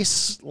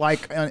nice,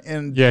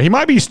 and yeah, he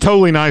might be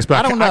totally nice,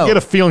 but I don't know. I get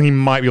a feeling he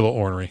might be a little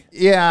ornery.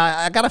 Yeah,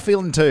 I got a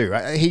feeling too.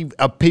 He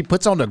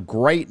puts on a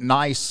great,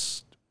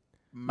 nice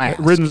mask.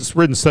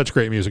 Written such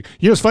great music.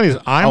 You know what's funny is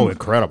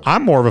incredible.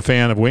 I'm more of a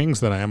fan of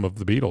Wings than I am of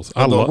the Beatles.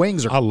 I love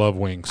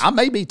Wings. I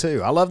may be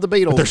too. I love the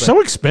Beatles. But they're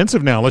so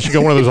expensive now, unless you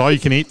go one of those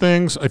all-you-can-eat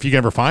things, if you can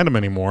ever find them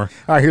anymore.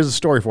 All right, here's a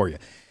story for you.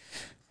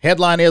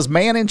 Headline is,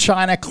 man in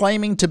China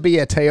claiming to be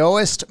a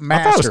Taoist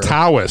master. I thought it was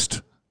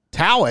Taoist.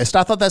 Taoist?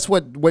 I thought that's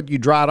what you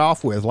dried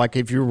off with. Like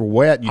if you were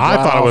wet, I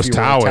thought it was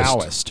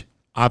Taoist.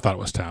 I thought it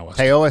was Taoist.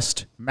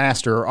 Taoist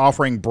master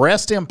offering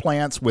breast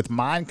implants with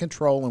mind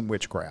control and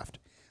witchcraft.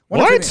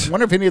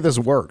 Wonder if any of this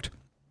worked.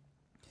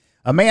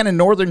 A man in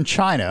northern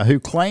China who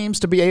claims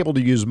to be able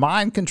to use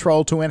mind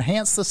control to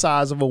enhance the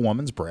size of a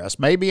woman's breast,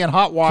 maybe in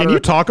hot water. Can you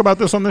talk about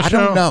this on this show?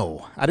 I don't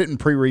know. I didn't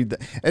pre-read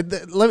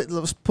that.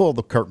 Let's pull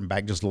the curtain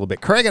back just a little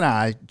bit. Craig and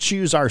I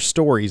choose our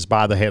stories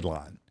by the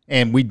headline,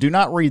 and we do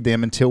not read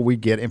them until we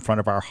get in front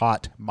of our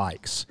hot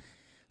mics.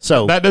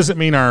 So that doesn't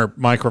mean our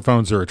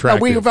microphones are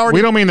attractive. No,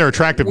 we don't mean they're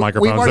attractive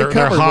microphones.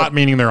 They're hot,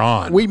 meaning they're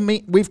on.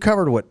 We've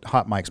covered what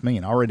hot mics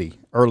mean already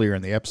earlier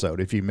in the episode.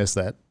 If you missed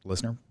that,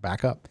 listener,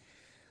 back up.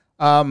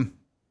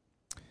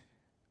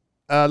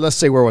 Let's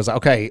see, where was I?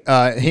 Okay,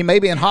 he may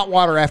be in hot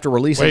water after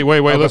releasing.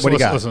 Wait.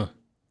 Listen.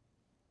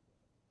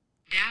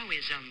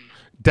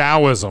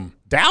 Taoism.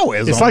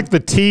 It's like the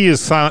T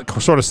is silent,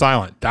 sort of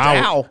silent.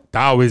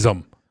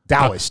 Taoism.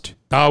 Taoist.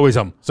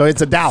 Taoism. So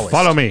it's a Taoist.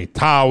 Follow me.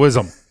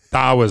 Taoism.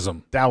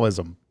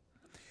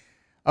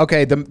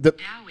 Okay, the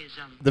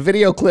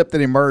video clip that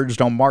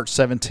emerged on March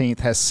 17th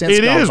has since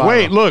gone viral.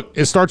 Wait, look.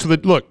 It starts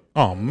with look.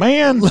 Oh,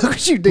 man. Look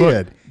what you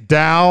did. Look,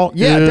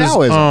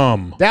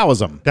 Taoism.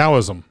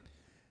 Taoism.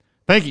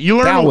 Thank you. You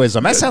learn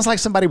Taoism. That sounds like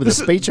somebody with a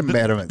speech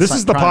impediment. This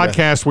is the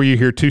podcast where you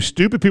hear two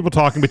stupid people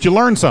talking, but you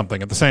learn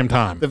something at the same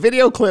time. The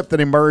video clip that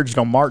emerged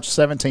on March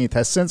 17th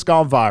has since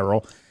gone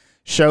viral.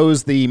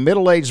 Shows the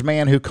middle-aged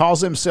man who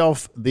calls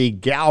himself the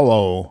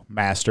Galo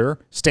Master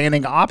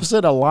standing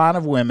opposite a line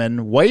of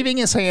women, waving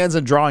his hands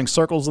and drawing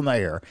circles in the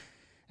air.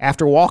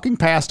 After walking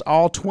past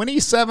all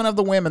 27 of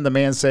the women, the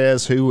man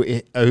says who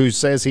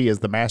says he is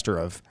the master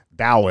of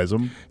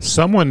Taoism.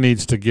 Someone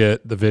needs to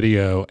get the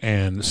video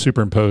and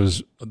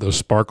superimpose those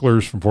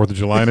sparklers from 4th of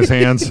July in his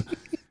hands.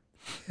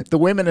 The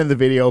women in the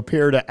video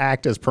appear to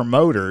act as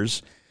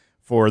promoters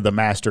for the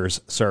master's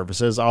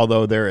services,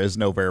 although there is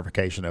no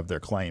verification of their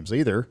claims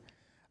either.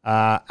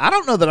 I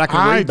don't know that I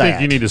can read that. I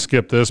think you need to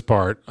skip this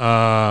part.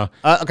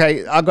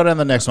 Okay, I'll go down to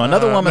the next one.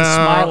 Another woman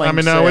smiling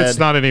it's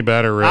not any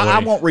better, really. I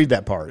won't read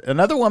that part.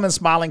 Another woman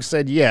smiling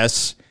said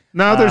yes.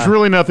 No, there's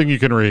really nothing you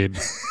can read.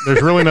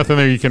 There's really nothing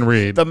there you can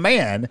read. The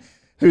man,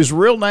 whose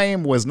real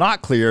name was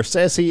not clear,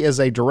 says he is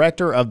a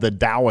director of the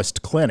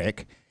Taoist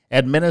clinic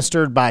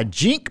administered by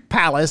Jink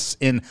Palace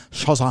in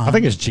Shenzhen. I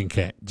think it's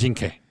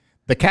Jinke.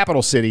 The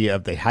capital city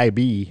of the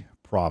Hebei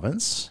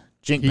province.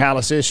 Jink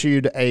Palace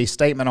issued a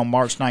statement on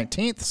March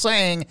 19th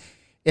saying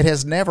it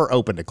has never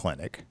opened a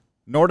clinic,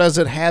 nor does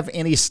it have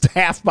any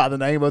staff by the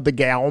name of the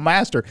Gao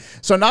Master.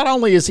 So not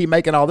only is he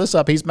making all this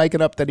up, he's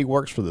making up that he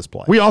works for this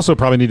place. We also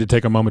probably need to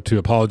take a moment to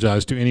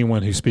apologize to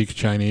anyone who speaks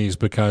Chinese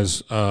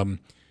because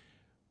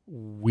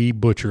we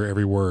butcher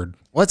every word.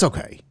 Well, it's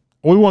okay.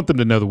 We want them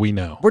to know that we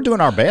know. We're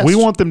doing our best. We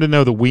want them to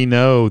know that we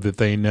know that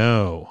they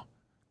know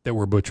that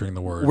we're butchering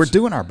the words. We're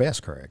doing our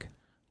best, Craig.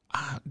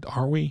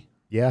 Are we?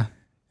 Yeah.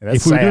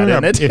 That's sad,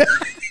 isn't it?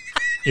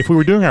 If we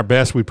were doing our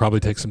best, we'd probably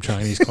take some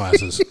Chinese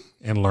classes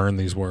and learn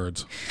these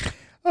words.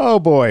 Oh,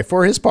 boy.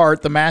 For his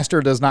part, the master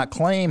does not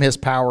claim his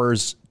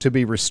powers to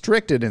be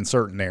restricted in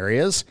certain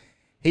areas.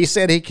 He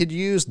said he could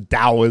use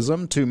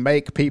Taoism to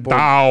make people...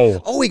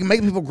 Oh, he can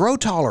make people grow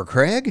taller,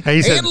 Craig,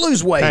 and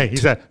lose weight. Hey, he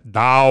said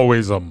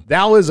Taoism.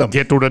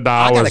 Get to the Taoism.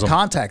 I got to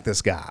contact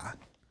this guy.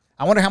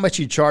 I wonder how much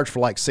you charge for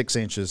like 6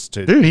 inches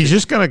to... Dude, he's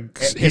just going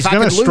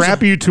to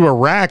strap you to a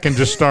rack and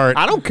just start...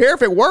 I don't care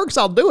if it works.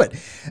 I'll do it.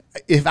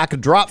 If I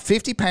could drop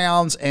 50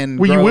 pounds and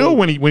Well, you will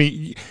when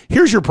he...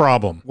 Here's your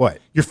problem. What?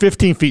 You're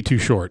 15 feet too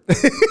short.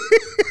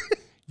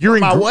 You're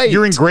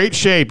in great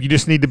shape. You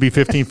just need to be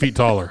 15 feet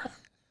taller.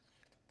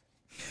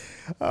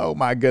 Oh,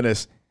 my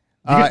goodness.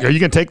 Are you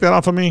going to take that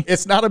off of me?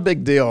 It's not a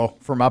big deal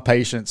for my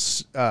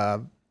patients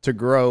to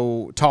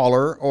grow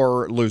taller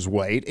or lose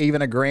weight.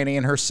 Even a granny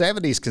in her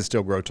 70s can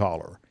still grow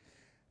taller.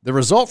 The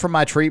result from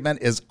my treatment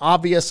is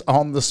obvious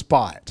on the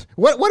spot.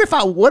 What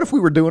if we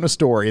were doing a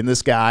story and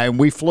this guy and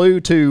we flew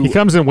to... He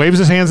comes in, waves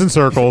his hands in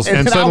circles,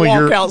 and suddenly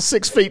I walk out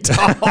 6 feet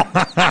tall.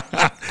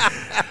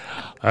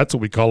 That's what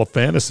we call a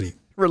fantasy.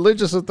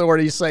 Religious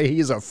authorities say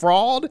he's a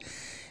fraud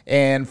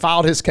and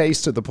filed his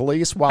case to the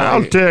police.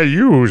 I'll tell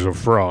you who's a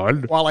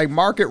fraud. While a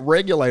market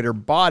regulator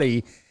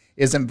body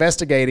is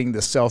investigating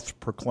the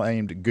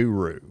self-proclaimed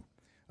guru.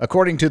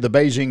 According to the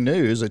Beijing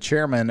News, a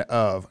chairman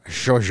of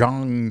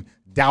Zhejiang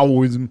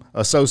Taoism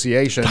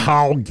Association.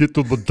 Tao, get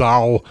to the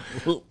Tao.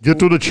 Get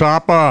to the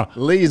chopper.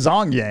 Li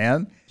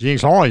Zongyan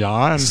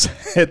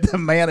said the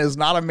man is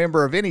not a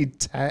member of any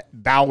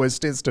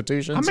Taoist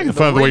institutions. I'm making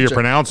fun of the way you're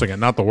pronouncing it,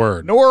 not the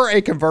word. Nor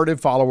a converted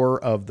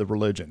follower of the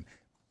religion.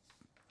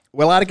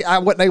 Well, I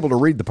wasn't able to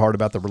read the part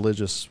about the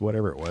religious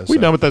whatever it was. We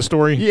done with that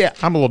story? Yeah.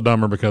 I'm a little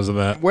dumber because of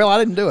that. Well, I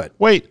didn't do it.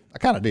 Wait. I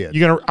kind of did.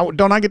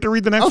 Don't I get to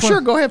read the next one? Oh,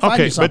 sure. Go ahead. Find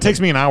okay, you something. but it takes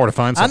me an hour to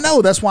find something. I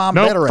know. That's why I'm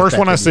better at first that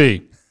one I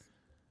see.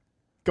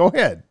 Go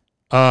ahead.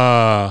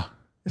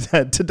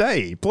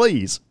 Today,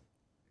 please.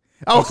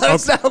 Oh,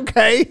 that's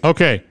okay.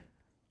 Okay.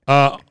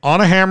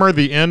 On a hammer,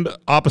 the end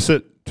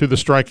opposite to the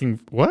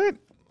striking. What?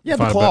 Yeah,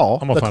 the claw.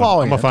 I'm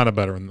gonna find a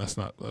better one. That's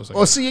not.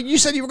 Well, see, you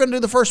said you were going to do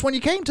the first one you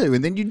came to,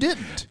 and then you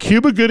didn't.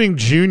 Cuba Gooding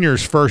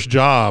Jr.'s first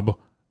job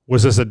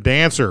was as a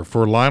dancer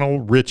for Lionel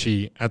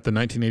Richie at the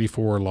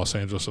 1984 Los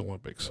Angeles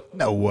Olympics.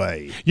 No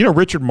way. You know,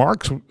 Richard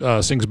Marx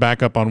sings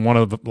backup on one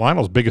of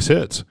Lionel's biggest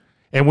hits,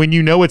 and when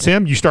you know it's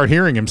him, you start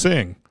hearing him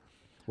sing.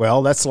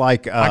 Well, that's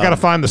like I got to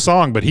find the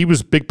song, but he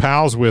was big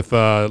pals with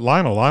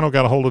Lionel. Lionel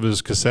got a hold of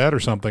his cassette or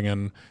something,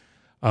 and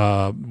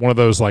one of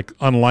those like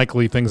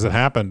unlikely things that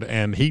happened,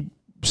 and he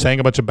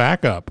sang a bunch of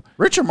backup.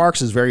 Richard Marx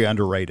is very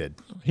underrated.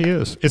 He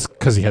is. It's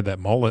because he had that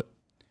mullet.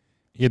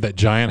 He had that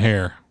giant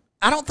hair.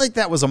 I don't think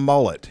that was a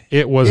mullet.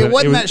 It wasn't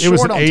that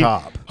short on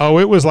top. Oh,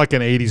 it was like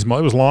an 80s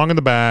mullet. It was long in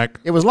the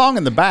back. It was long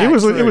in the back. It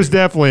was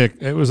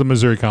definitely it was a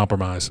Missouri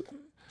Compromise.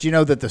 Do you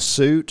know that the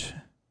suit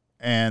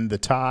and the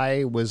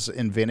tie was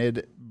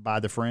invented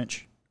by the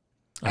French?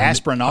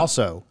 Aspirin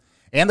also.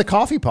 And the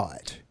coffee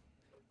pot.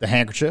 The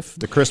handkerchief,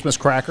 the Christmas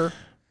cracker,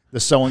 the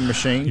sewing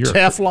machine,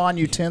 Teflon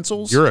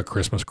utensils. You're a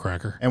Christmas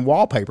cracker. And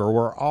wallpaper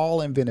were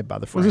all invented by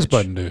the French. What does this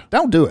button do?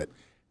 Don't do it.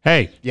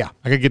 Hey. Yeah.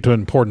 I got to get to an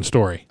important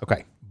story.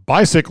 Okay.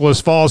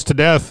 Bicyclist falls to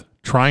death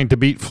trying to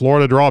beat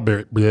Florida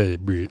drawbridge.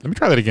 Let me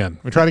try that again.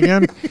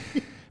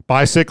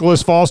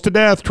 Bicyclist falls to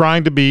death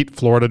trying to beat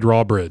Florida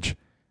drawbridge.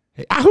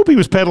 Hey, I hope he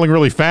was pedaling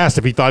really fast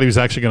if he thought he was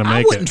actually going to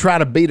make it. I wouldn't try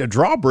to beat a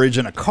drawbridge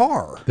in a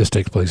car. This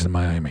takes place in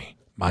Miami.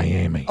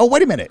 Oh,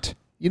 wait a minute.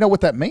 You know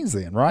what that means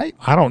then, right?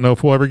 I don't know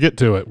if we'll ever get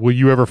to it. Will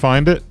you ever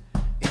find it?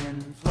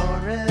 In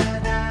Florida,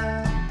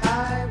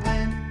 I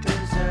went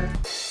berserk.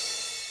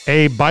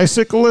 A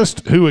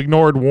bicyclist who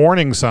ignored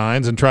warning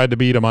signs and tried to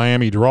beat a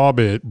Miami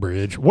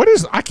drawbridge. What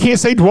is? I can't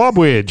say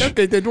drawbridge.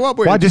 Okay, the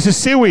drawbridge. Why? This is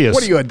serious.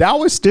 What are you, a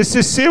Taoist? This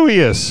is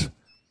serious.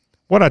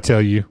 What'd I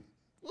tell you?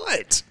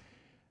 What?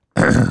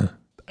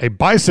 A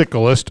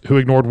bicyclist who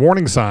ignored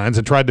warning signs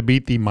and tried to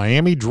beat the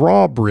Miami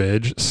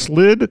drawbridge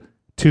slid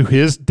to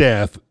his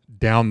death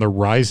down the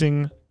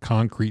rising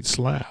concrete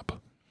slab.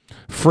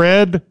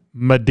 Fred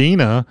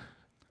Medina,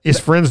 his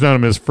friends know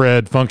him as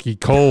Fred Funky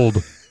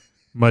Cold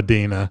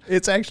Medina.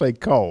 It's actually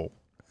Cole.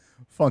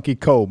 Funky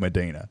Cold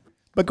Medina.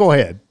 But go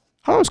ahead.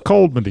 Oh, it's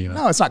Cold Medina.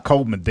 No, it's not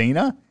Cold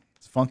Medina.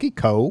 It's Funky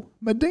Co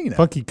Medina.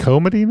 Funky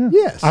Co Medina?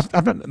 Yes.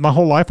 I've my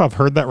whole life I've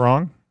heard that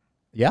wrong.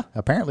 Yeah,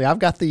 apparently I've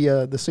got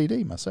the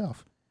CD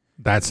myself.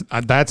 That's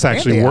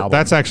actually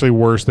that's actually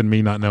worse than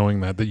me not knowing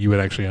that you would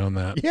actually own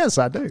that. Yes,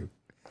 I do.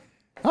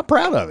 I'm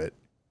proud of it.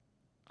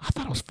 I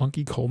thought it was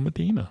Funky Cold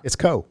Medina. It's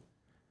Co.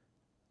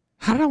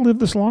 How did I live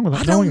this long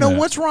without knowing that? I don't know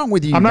what's wrong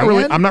with you, I'm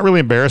not really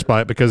embarrassed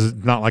by it because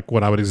it's not like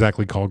what I would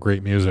exactly call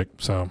great music.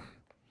 So,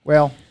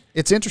 well,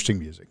 it's interesting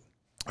music.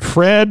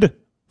 Fred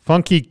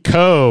Funky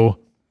Co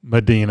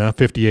Medina,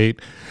 58,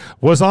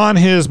 was on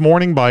his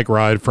morning bike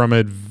ride from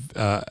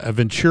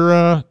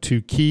Aventura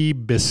to Key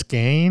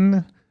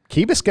Biscayne.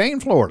 Key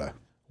Biscayne, Florida.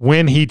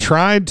 When he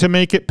tried to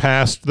make it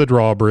past the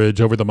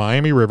drawbridge over the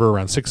Miami River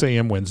around 6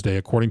 a.m. Wednesday,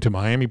 according to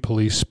Miami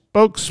police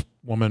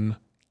spokeswoman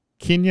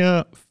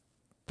Kenya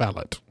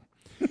Fallett.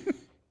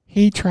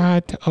 He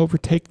tried to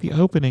overtake the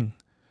opening,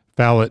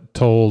 Fallett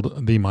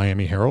told the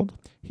Miami Herald.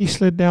 He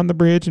slid down the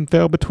bridge and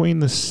fell between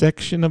the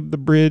section of the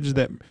bridge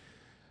that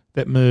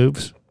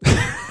moves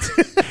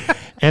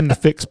and the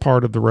fixed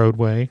part of the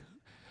roadway.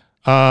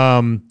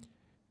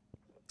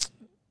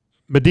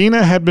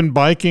 Medina had been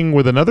biking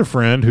with another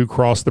friend who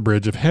crossed the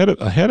bridge ahead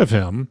of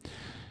him.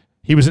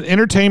 He was an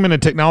entertainment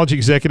and technology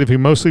executive who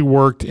mostly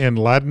worked in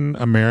Latin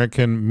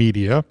American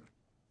media.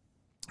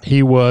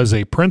 He was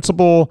a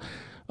principal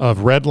of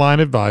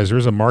Redline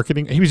Advisors, a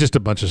marketing. He was just a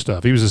bunch of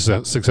stuff. He was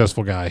a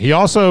successful guy. He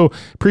also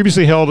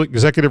previously held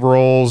executive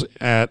roles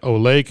at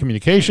Olay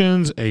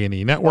Communications,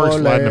 A&E Networks,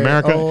 Latin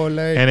America,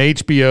 and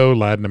HBO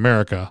Latin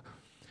America.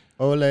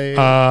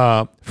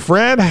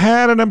 Fred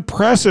had an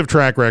impressive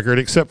track record,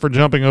 except for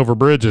jumping over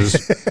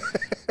bridges.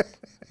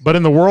 But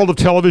in the world of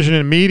television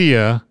and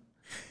media,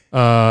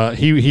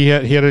 he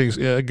had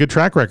a good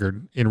track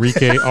record.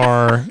 Enrique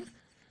R.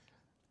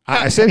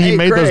 I said he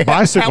made Greg, those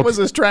bicycles. How was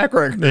his track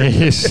record?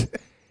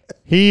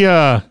 He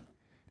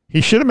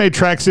should have made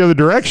tracks the other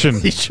direction.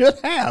 He should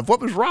have.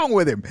 What was wrong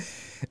with him?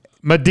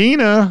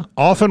 Medina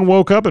often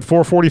woke up at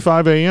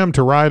 4:45 a.m.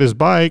 to ride his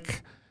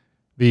bike,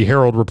 the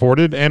Herald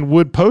reported, and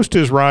would post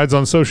his rides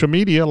on social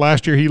media.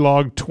 Last year, he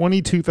logged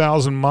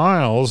 22,000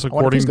 miles,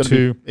 according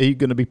to... Are you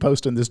going to be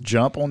posting this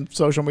jump on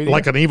social media?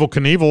 Like an Evel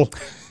Knievel.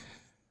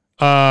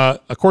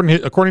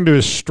 According to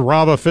his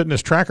Strava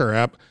fitness tracker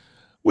app,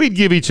 we'd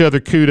give each other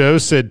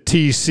kudos, said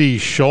T.C.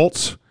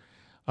 Schultz,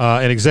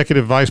 an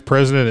executive vice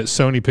president at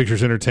Sony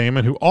Pictures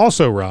Entertainment, who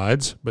also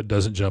rides but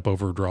doesn't jump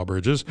over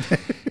drawbridges.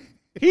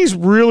 He's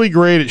really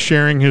great at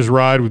sharing his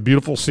ride with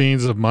beautiful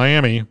scenes of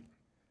Miami.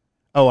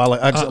 Oh, I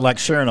like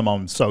sharing them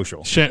on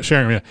social. Sharing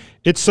them, yeah.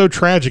 It's so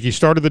tragic. He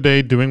started the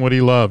day doing what he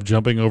loved,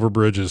 jumping over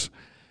bridges.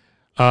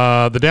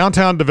 The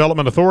Downtown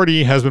Development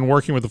Authority has been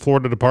working with the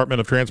Florida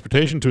Department of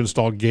Transportation to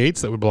install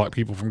gates that would block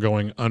people from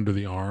going under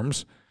the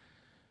arms.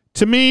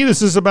 To me,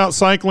 this is about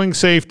cycling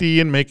safety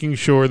and making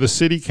sure the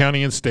city,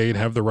 county, and state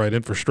have the right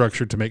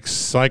infrastructure to make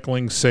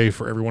cycling safe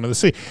for everyone in the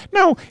city.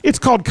 No, it's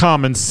called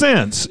common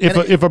sense.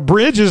 If a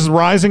bridge is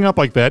rising up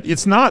like that,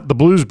 it's not the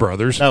Blues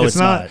Brothers. No, it's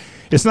not.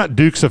 It's not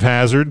Dukes of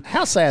Hazzard.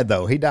 How sad,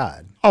 though. He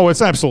died. Oh,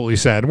 it's absolutely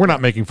sad. We're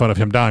not making fun of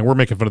him dying. We're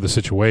making fun of the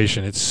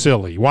situation. It's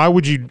silly. Why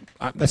would you?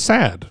 That's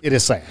sad. It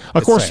is sad.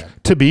 Of course,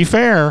 to be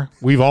fair,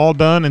 we've all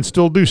done and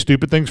still do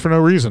stupid things for no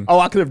reason. Oh,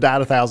 I could have died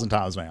 1,000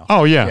 times now.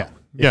 Oh, yeah.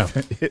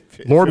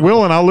 Lord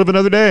willing, I'll live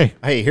another day.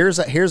 Hey, here's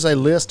a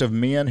list of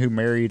men who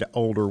married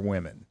older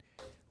women.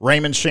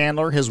 Raymond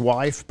Chandler, his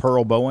wife,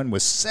 Pearl Bowen,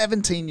 was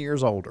 17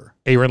 years older.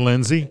 Aaron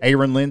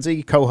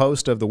Lindsay,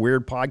 co-host of the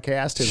Weird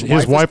Podcast.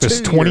 His wife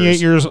is 28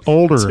 years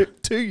older.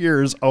 2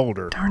 years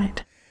older. Darn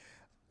it.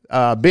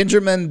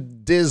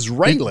 Benjamin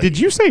Disraeli. Did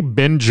you say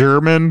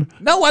Benjamin?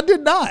 No, I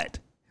did not.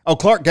 Oh,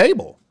 Clark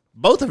Gable.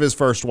 Both of his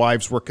first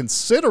wives were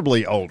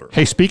considerably older.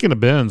 Hey, speaking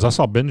of Ben's, I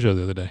saw Benjo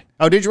the other day.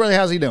 Oh, did you really?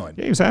 How's he doing?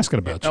 Yeah, he was asking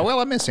about you. Oh, well,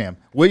 I miss him.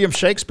 William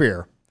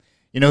Shakespeare.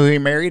 You know who he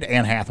married?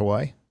 Anne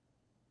Hathaway.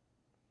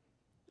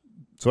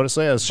 That's what it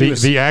says.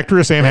 The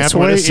actress Anne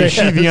Hathaway? Is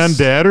she the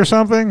undead or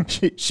something?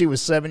 She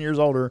was 7 years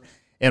older.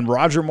 And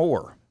Roger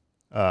Moore,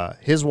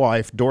 his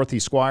wife, Dorothy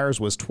Squires,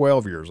 was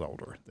 12 years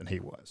older than he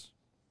was.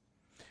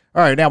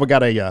 All right, now we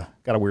got a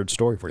weird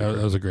story for you.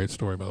 That was a great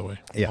story, by the way.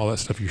 Yeah. All that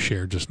stuff you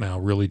shared just now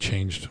really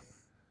changed.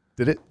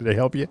 Did it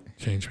help you?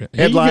 Changed me.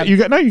 Headline. You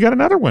got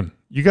another one.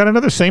 You got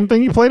another same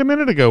thing you played a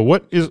minute ago.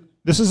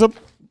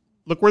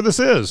 Look where this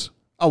is.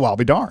 Oh, I'll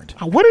be darned.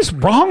 What is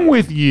wrong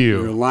with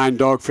you? You're a lying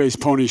dog-faced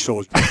pony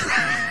soldier.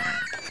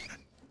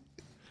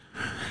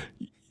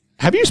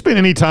 Have you spent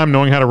any time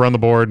knowing how to run the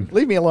board?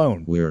 Leave me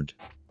alone. Weird.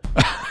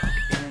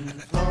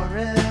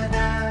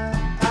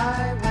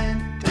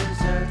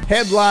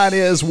 Headline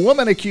is,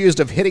 woman accused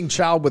of hitting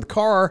child with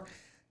car.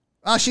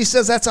 She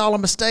says that's all a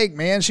mistake,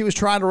 man. She was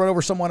trying to run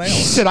over someone else.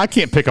 She said, I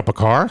can't pick up a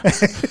car.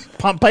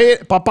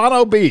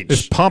 Pompano Beach.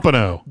 It's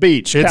Pompano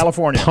Beach,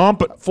 California.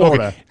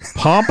 Florida. Okay.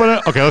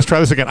 Pompano. Okay, let's try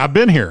this again. I've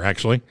been here,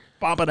 actually.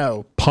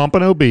 Pompano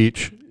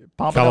Beach,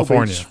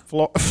 California. Beach,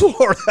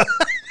 Florida.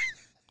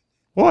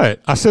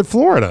 What? I said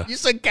Florida. You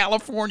said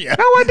California.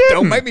 No, I didn't.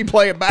 Don't make me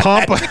play it back.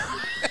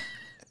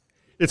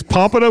 It's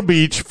Pompano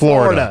Beach,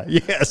 Florida.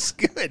 Yes.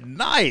 Good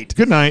night.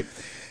 Good night.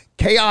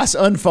 Chaos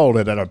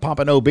unfolded at a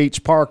Pompano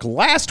Beach park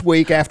last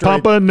week after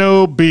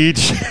Pompano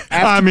Beach.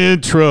 I'm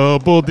in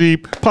trouble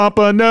deep.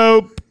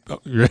 Pompano.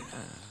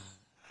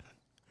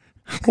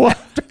 What?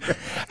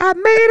 I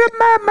made up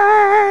my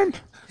mind.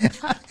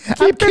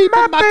 I'm keeping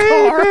my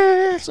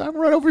car. So I'm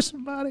run over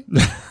somebody.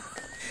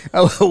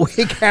 A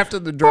week after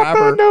the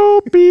driver.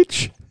 Pompano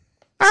Beach.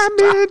 I'm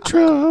in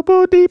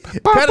trouble deep.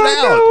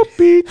 Pompano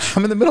Beach.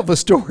 I'm in the middle of a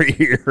story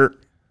here.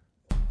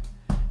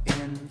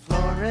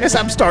 Yes,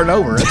 I'm starting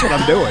over. That's what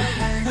I'm doing.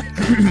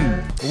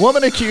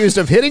 Woman accused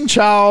of hitting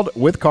child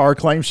with car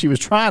claims she was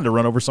trying to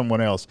run over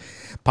someone else.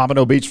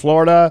 Pompano Beach,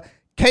 Florida.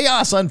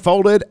 Chaos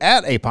unfolded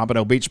at a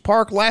Pompano Beach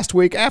park last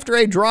week after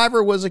a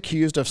driver was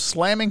accused of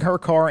slamming her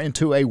car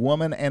into a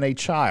woman and a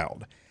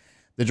child.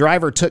 The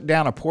driver took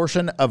down a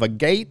portion of a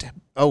gate.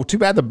 Oh, too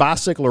bad the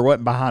bicycler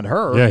wasn't behind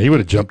her. Yeah, he would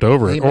have jumped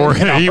over it. Or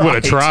he would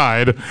have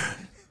tried.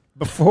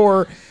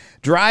 Before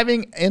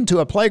driving into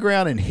a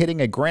playground and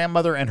hitting a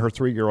grandmother and her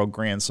 3-year-old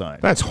grandson.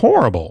 That's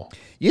horrible.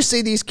 You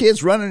see these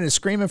kids running and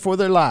screaming for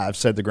their lives,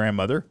 said the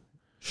grandmother,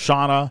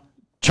 Shonda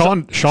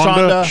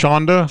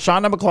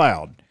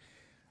McLeod.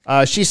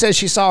 She says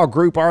she saw a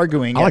group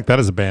arguing. I like that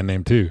as a band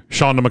name, too.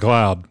 Shonda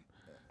McLeod.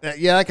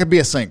 Yeah, that could be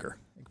a singer.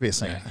 It could be a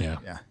singer.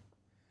 Yeah.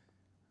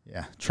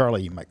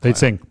 Charlie, you might. They'd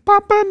sing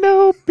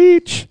Pompano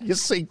Beach. You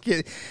see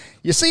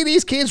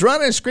these kids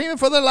running and screaming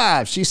for their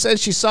lives. She says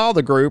she saw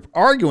the group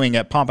arguing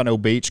at Pompano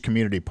Beach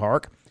Community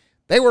Park.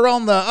 They were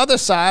on the other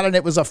side, and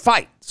it was a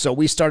fight. So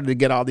we started to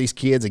get all these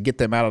kids and get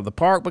them out of the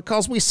park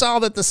because we saw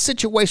that the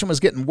situation was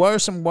getting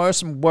worse and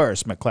worse and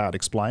worse, McLeod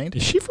explained.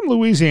 Is she from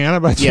Louisiana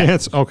by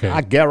chance? Okay.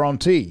 I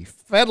guarantee.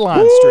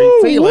 Fedline Street,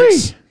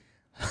 Felix.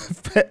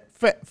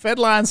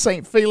 Fedline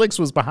St. Felix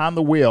was behind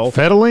the wheel.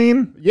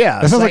 Fedline?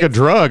 Yeah. That sounds like a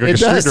drug, like a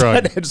street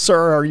drug.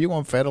 Sir, are you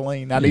on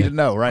Fedline? I need to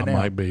know right now.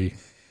 Might be.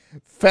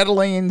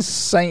 Fedline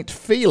St.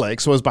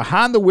 Felix was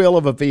behind the wheel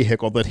of a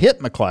vehicle that hit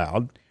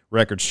McLeod,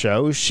 records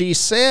show. She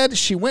said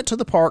she went to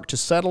the park to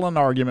settle an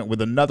argument with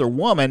another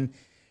woman,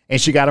 and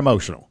she got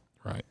emotional.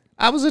 Right.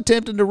 I was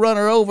attempting to run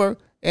her over,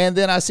 and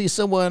then I see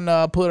someone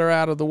put her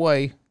out of the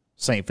way,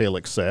 St.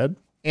 Felix said.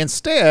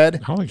 Instead...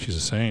 I don't think she's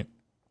a saint.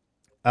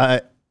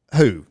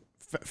 Who?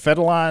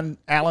 Federline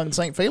Allen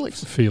St. Felix.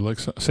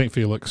 St.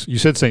 Felix. You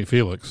said St.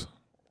 Felix.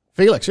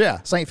 Felix,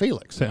 yeah, St.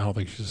 Felix. I don't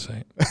think she's a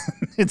saint.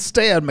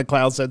 Instead,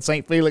 McLeod said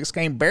St. Felix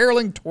came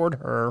barreling toward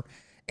her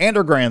and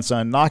her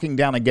grandson, knocking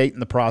down a gate in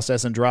the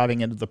process and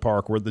driving into the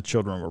park where the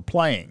children were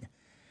playing.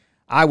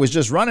 I was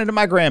just running to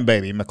my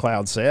grandbaby,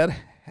 McLeod said.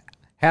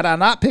 Had I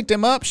not picked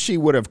him up, she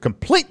would have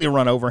completely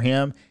run over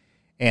him,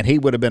 and he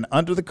would have been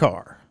under the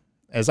car.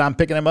 As I'm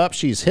picking him up,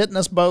 she's hitting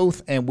us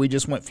both, and we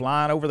just went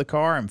flying over the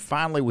car, and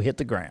finally we hit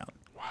the ground.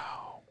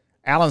 Wow.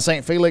 Alan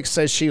St. Felix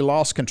says she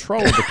lost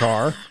control of the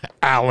car.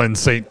 Alan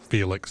St.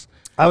 Felix.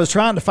 I was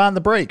trying to find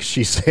the brakes,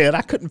 she said.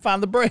 I couldn't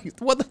find the brakes.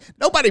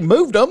 Nobody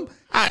moved them.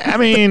 I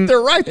mean, they're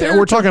right there.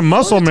 We're talking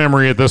muscle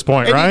memory at this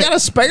point, and right? You got a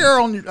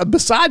spare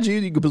beside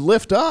you could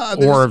lift up.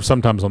 Or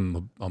sometimes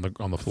on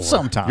the floor.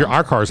 Sometimes.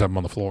 Our cars have them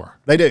on the floor.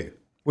 They do,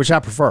 which I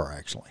prefer,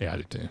 actually. Yeah, I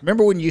do too.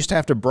 Remember when you used to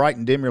have to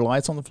brighten dim your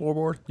lights on the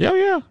floorboard?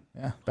 Yeah.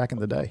 Yeah, back in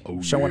the day.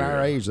 Showing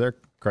our age there,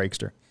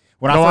 Craigster.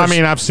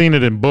 I've seen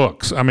it in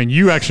books. I mean,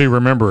 you actually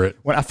remember it.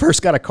 When I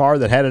first got a car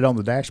that had it on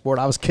the dashboard,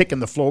 I was kicking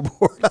the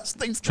floorboard.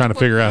 I was trying to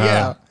figure out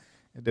how.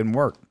 It didn't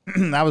work.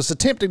 I was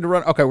attempting to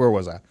run. Okay, where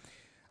was I?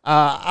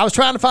 I was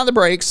trying to find the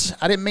brakes.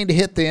 I didn't mean to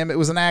hit them. It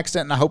was an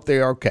accident, and I hope they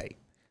are okay.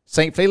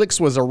 St. Felix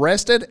was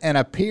arrested and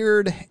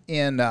appeared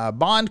in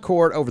bond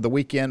court over the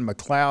weekend.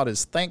 McLeod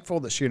is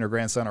thankful that she and her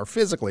grandson are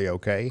physically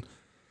okay.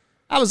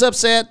 I was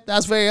upset. I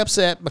was very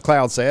upset,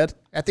 McLeod said.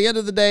 At the end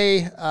of the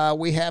day,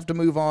 we have to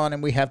move on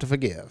and we have to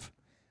forgive.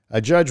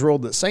 A judge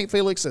ruled that St.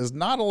 Felix is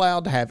not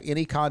allowed to have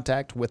any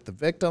contact with the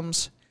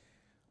victims.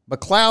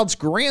 McLeod's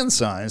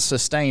grandson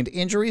sustained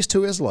injuries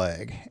to his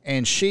leg,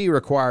 and she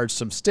required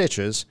some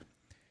stitches.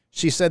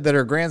 She said that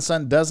her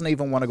grandson doesn't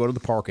even want to go to the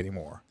park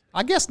anymore.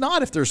 I guess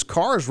not. If there's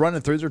cars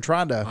running through, they're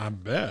trying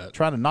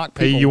to knock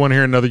people. Hey, you want to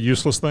hear another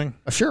useless thing?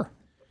 Sure.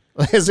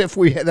 As if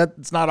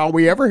that's not all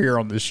we ever hear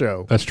on this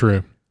show. That's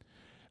true.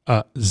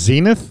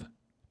 Zenith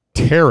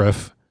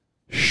Tariff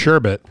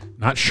Sherbet,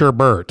 not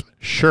Sherbert,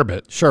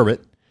 Sherbet.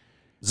 Sherbet.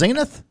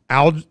 Zenith?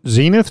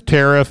 Zenith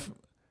Tariff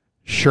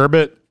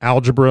Sherbet,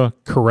 algebra,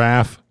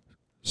 carafe,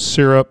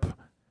 syrup,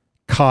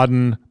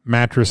 cotton,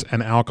 mattress,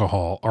 and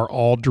alcohol are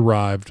all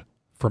derived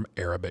from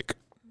Arabic.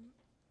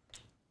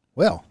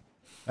 Well,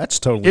 that's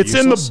totally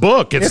useless. In the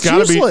book. It's got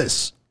to be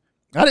useless.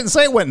 I didn't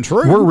say it wasn't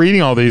true. We're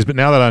reading all these, but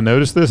now that I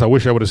noticed this, I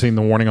wish I would have seen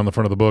the warning on the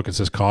front of the book. It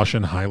says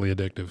caution, highly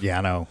addictive. Yeah,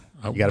 I know.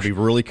 You got to be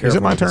really careful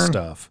with this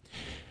stuff.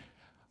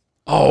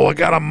 Oh, I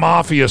got a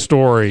mafia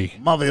story.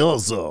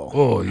 Mafioso.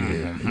 Oh, yeah.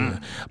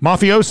 Mm-hmm.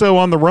 Mafioso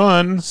on the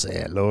run.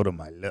 Say hello to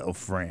my little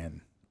friend.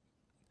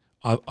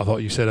 I thought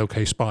you said,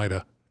 okay,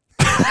 Spider.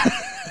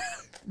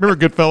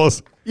 Remember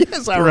Goodfellas?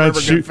 Yes, I remember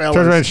Goodfellas.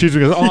 Turns around and shoots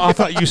and goes, I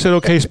thought you said,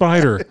 okay,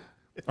 Spider.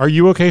 Are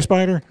you okay,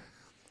 Spider?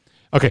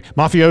 Okay,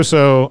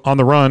 mafioso on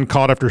the run,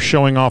 caught after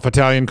showing off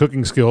Italian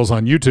cooking skills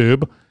on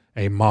YouTube.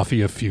 A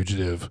mafia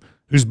fugitive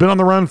who's been on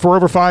the run for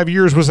over 5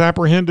 years was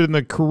apprehended in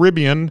the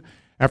Caribbean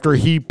after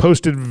he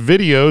posted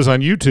videos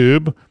on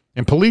YouTube,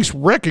 and police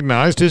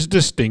recognized his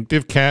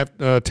distinctive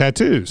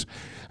tattoos.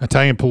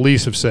 Italian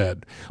police have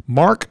said.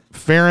 Mark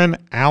Farron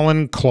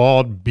Allen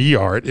Claude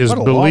Biart is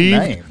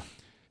believed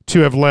to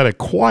have led a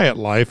quiet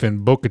life in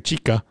Boca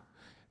Chica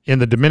in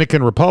the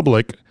Dominican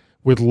Republic,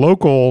 with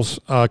locals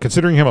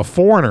considering him a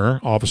foreigner.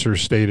 Officer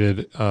said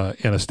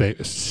in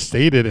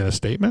a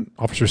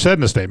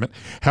statement.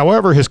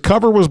 However, his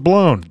cover was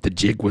blown. The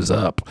jig was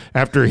up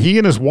after he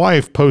and his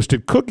wife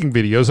posted cooking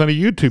videos on a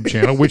YouTube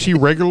channel, which he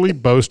regularly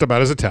boasts about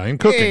his Italian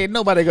cooking. Hey,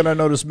 nobody gonna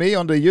notice me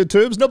on the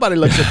YouTubes. Nobody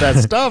looks at that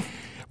stuff.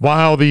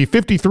 While the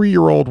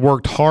 53-year-old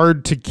worked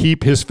hard to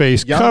keep his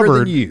face Younger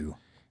covered. Than you.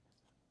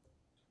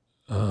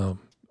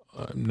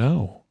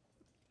 No.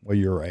 Well,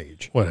 your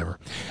age. Whatever.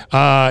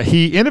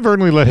 He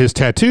inadvertently let his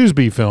tattoos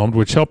be filmed,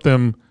 which helped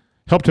him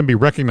be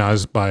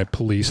recognized by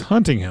police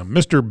hunting him.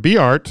 Mr.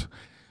 Biart,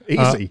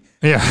 easy,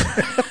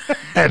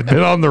 had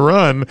been on the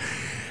run.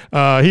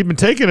 He'd been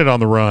taking it on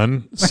the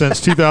run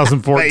since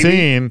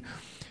 2014,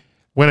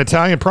 when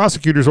Italian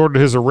prosecutors ordered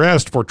his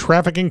arrest for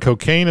trafficking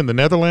cocaine in the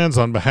Netherlands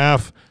on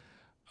behalf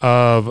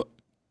of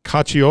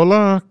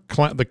Cacciola. Be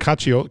careful,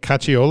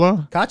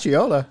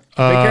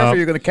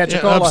 you're going to catch a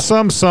cola. Of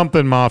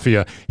something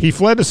mafia. He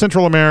fled to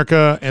Central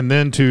America and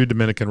then to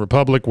Dominican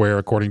Republic, where,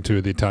 according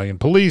to the Italian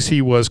police,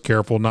 he was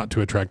careful not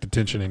to attract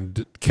attention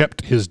and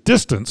kept his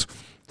distance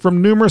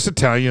from numerous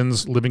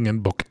Italians living in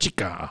Boca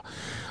Chica.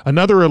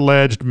 Another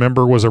alleged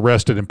member was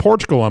arrested in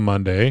Portugal on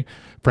Monday,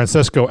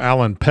 Francisco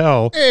Alan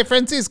Pell. Hey,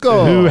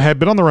 Francisco. Who had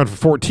been on the run for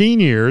 14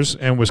 years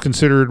and was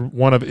considered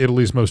one of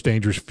Italy's most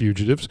dangerous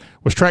fugitives,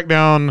 was tracked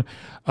down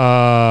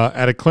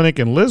at a clinic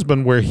in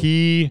Lisbon where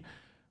he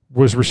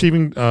was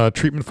receiving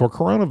treatment for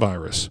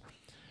coronavirus.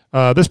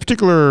 This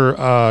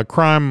particular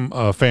crime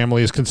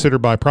family is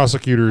considered by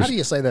prosecutors. How do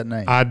you say that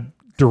name?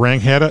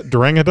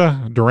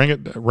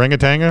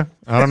 Durangitanga?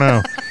 I don't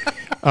know.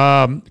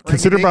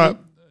 Considered by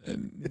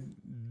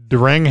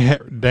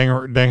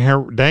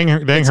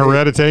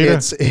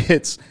Hereditata?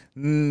 It's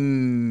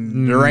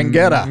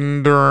Durangetta.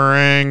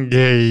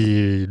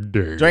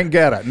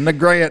 Durangata.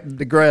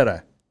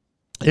 Negretta.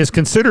 is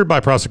considered by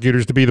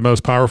prosecutors to be the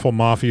most powerful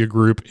mafia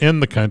group in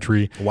the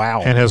country.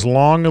 Wow. And has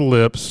long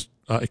eclipsed.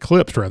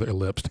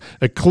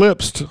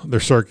 They're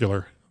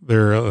circular.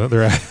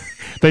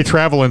 They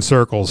travel in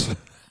circles.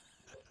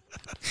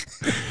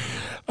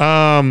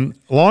 Long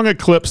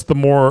eclipsed the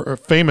more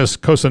famous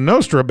Cosa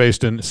Nostra,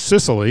 based in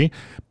Sicily,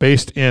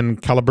 based in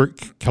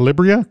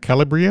Calabria.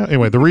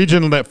 Anyway, the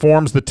region that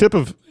forms the tip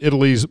of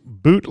Italy's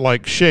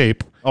boot-like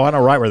shape. Oh, I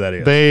know right where that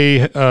is.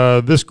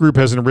 This group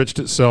has enriched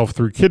itself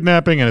through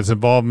kidnapping and its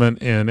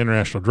involvement in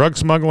international drug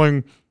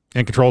smuggling,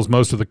 and controls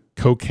most of the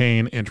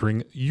cocaine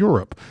entering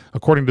Europe.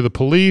 According to the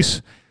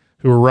police,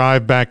 who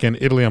arrived back in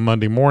Italy on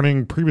Monday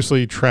morning,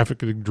 previously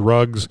trafficking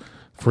drugs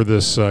for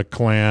this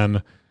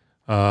clan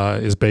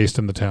is based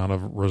in the town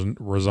of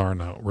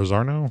Rosarno.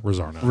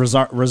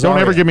 Don't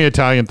ever give me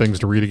Italian things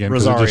to read again,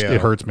 because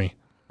it hurts me.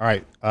 All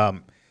right.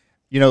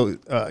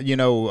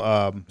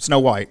 Snow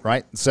White,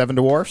 right? Seven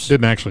Dwarfs?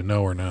 Didn't actually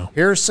know her, no.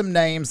 Here's some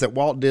names that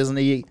Walt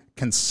Disney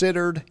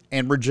considered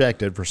and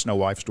rejected for Snow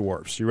White's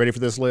dwarfs. You ready for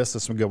this list?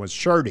 This one good one.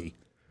 Shirty.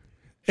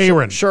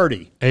 Aaron.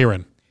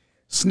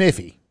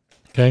 Sniffy.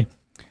 Okay.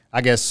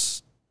 I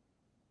guess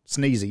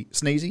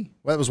Sneezy.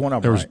 Well, that was one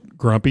of them. There was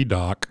Grumpy,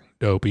 Doc,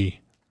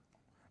 Dopey.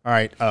 All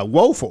right.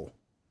 Woeful.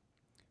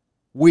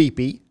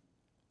 Weepy.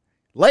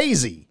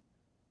 Lazy.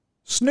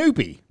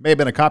 Snoopy. May have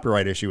been a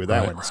copyright issue with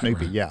that one. Right,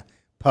 Snoopy, right. yeah.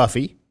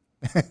 Puffy.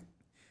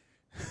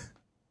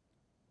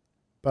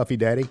 Puffy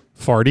Daddy.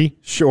 Farty.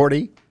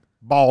 Shorty.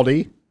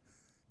 Baldy.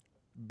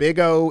 Big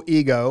O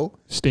Ego.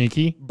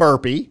 Stinky.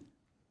 Burpy.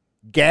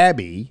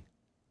 Gabby.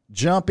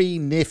 Jumpy,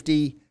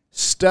 Nifty,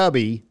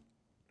 Stubby,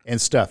 and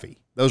Stuffy.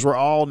 Those were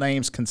all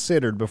names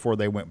considered before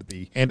they went with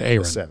the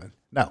Aaron. 7.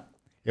 No,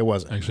 it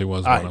wasn't. Actually, it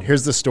wasn't. All right,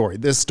 here's the story.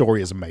 This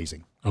story is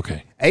amazing.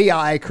 Okay.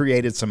 AI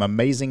created some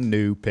amazing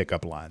new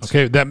pickup lines.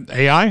 Okay, that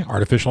AI,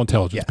 artificial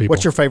intelligence, people.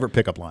 What's your favorite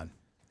pickup line?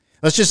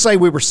 Let's just say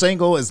we were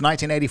single. It's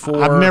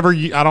 1984. I've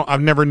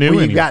never knew.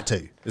 Well, you've got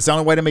to. It's the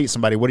only way to meet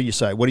somebody. What do you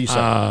say? Let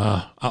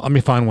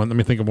me find one. Let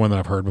me think of one that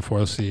I've heard before.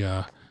 Let's see.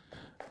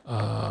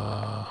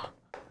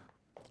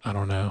 I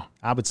don't know.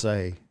 I would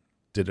say,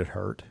 did it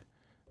hurt?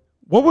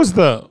 What was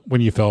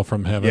when you fell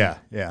from heaven?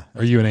 Yeah.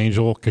 Are you an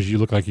angel? Because you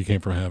look like you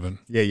came from heaven.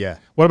 Yeah.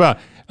 What about?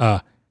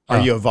 Are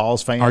you a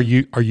Vols fan? Are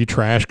you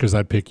trash? Because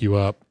I'd pick you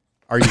up.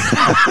 Are you?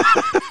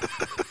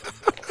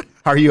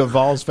 Are you a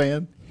Vols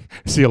fan?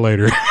 See you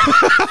later.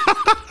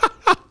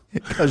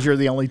 Because you're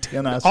the only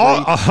 10 I see.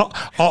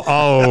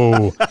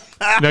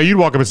 No, you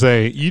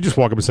just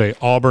walk up and say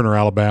Auburn or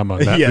Alabama.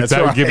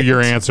 That would give you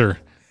your answer.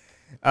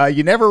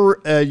 You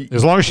never.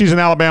 As long as she's an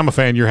Alabama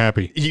fan, you're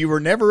happy. You were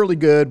never really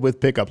good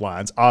with pickup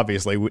lines.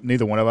 Obviously,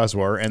 neither one of us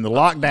were, and the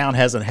lockdown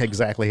hasn't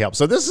exactly helped.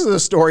 So this is a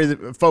story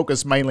that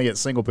focused mainly at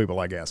single people,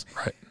 I guess.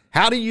 Right.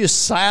 How do you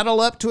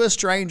saddle up to a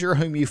stranger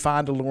whom you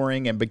find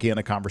alluring and begin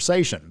a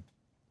conversation?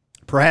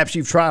 Perhaps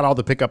you've tried all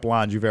the pickup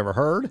lines you've ever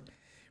heard.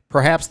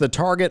 Perhaps the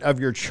target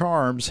of your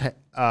charms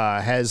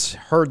has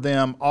heard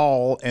them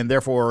all, and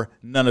therefore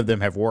none of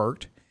them have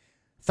worked.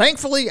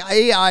 Thankfully,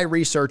 AI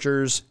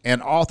researchers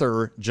and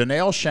author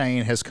Janelle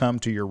Shane has come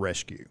to your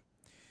rescue.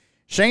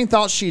 Shane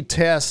thought she'd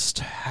test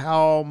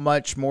how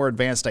much more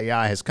advanced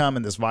AI has come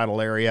in this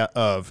vital area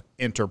of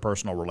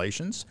interpersonal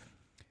relations.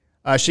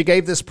 She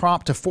gave this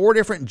prompt to 4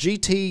 different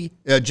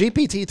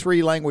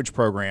GPT-3 language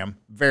program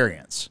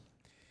variants.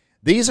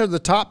 These are the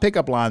top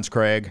pickup lines,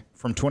 Craig,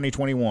 from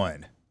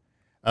 2021.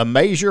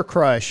 Amaze your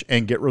crush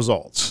and get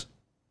results.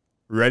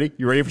 Ready?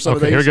 You ready for some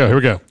of these? Here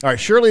we go. All right.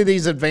 Surely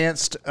these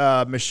advanced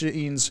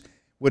machines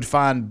would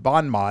find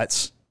bon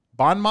mots,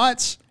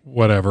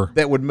 whatever,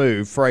 that would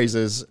move,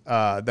 phrases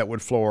that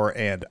would floor,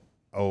 and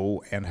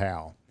oh, and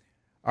how.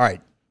 All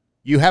right.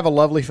 You have a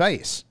lovely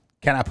face.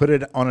 Can I put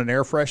it on an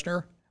air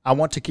freshener? I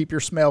want to keep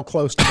your smell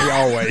close to me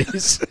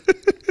always.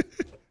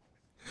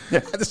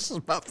 This is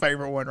my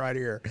favorite one right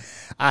here.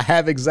 I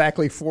have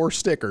exactly 4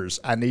 stickers.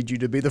 I need you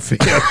to be the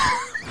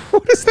 5th.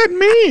 What does that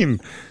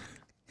mean?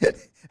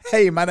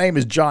 Hey, my name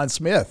is John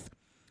Smith.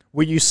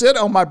 Will you sit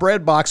on my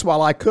bread box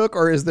while I cook,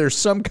 or is there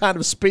some kind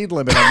of speed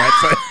limit on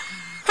that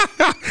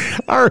thing?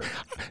 Our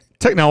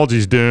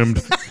technology's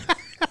doomed.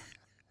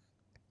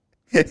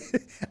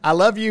 I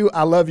love you.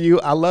 I love you.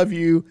 I love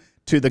you.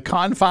 To the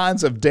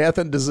confines of death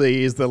and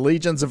disease, the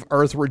legions of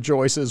earth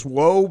rejoices.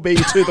 Woe be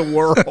to the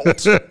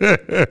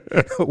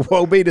world.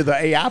 Woe be to the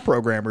AI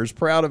programmers,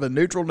 proud of a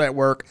neutral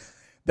network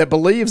that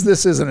believes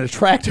this is an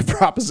attractive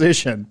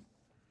proposition.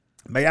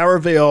 May I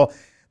reveal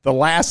the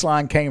last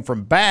line came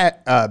from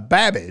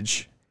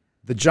Babbage.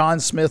 The John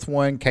Smith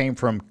one came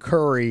from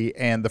Curry,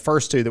 and the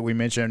first 2 that we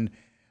mentioned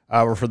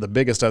were for the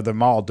biggest of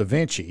them all, Da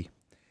Vinci.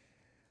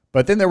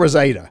 But then there was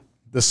Ada,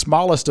 the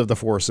smallest of the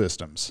 4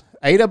 systems.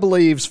 Ada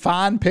believes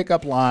fine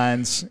pickup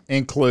lines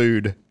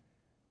include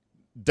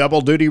double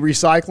duty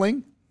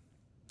recycling,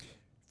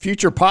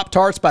 future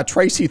Pop-Tarts by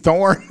Tracy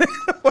Thorn.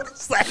 What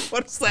does that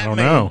mean? I don't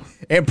know.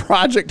 And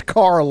Project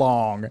Car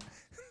Along.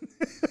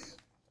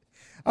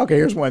 Okay,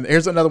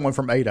 here's another one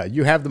from Ada.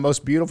 You have the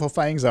most beautiful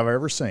fangs I've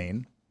ever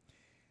seen.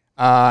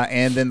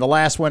 And then the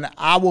last one,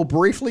 I will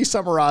briefly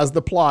summarize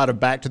the plot of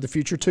Back to the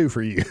Future 2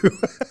 for you.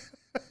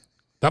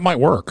 That might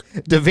work.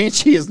 Da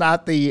Vinci is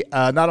not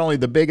only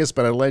the biggest,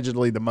 but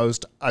allegedly the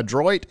most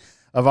adroit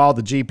of all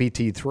the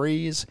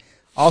GPT-3s.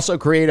 Also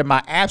created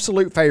my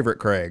absolute favorite,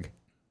 Craig.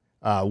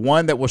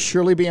 One that will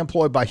surely be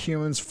employed by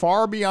humans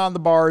far beyond the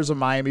bars of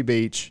Miami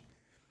Beach.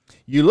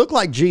 You look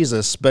like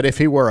Jesus, but if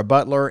he were a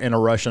butler in a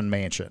Russian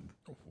mansion.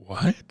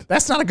 What?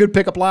 That's not a good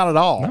pickup line at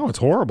all. No, it's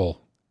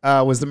horrible.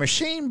 Was the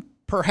machine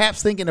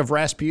perhaps thinking of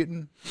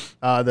Rasputin?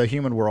 The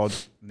human world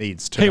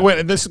needs to. Hey, know.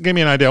 wait, this gave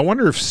me an idea. I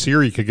wonder if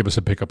Siri could give us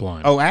a pickup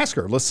line. Oh, ask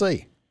her. Let's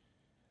see.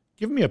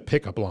 Give me a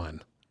pickup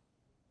line.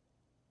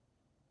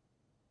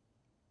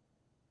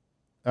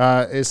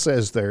 It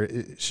says there.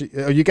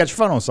 You got your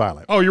phone on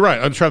silent. Oh, you're right.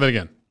 I'll try that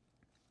again.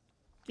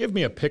 Give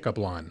me a pickup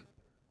line.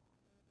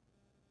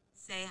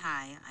 Say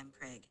hi, I'm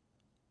Craig.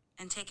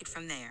 And take it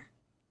from there.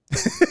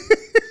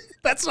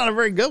 That's not a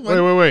very good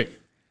one. Wait.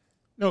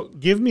 No,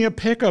 give me a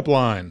pickup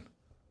line.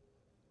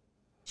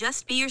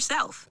 Just be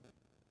yourself.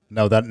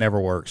 No, that never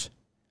works.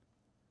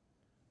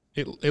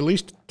 At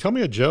least tell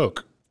me a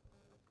joke.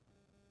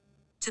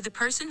 To the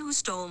person who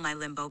stole my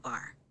limbo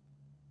bar.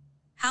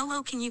 How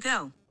low can you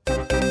go?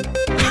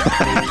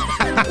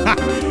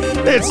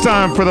 It's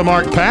time for the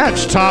Mark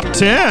Patch Top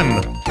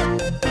 10.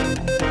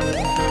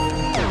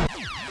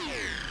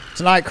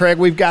 Tonight, Craig,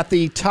 we've got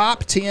the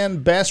top 10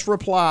 best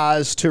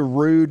replies to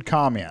rude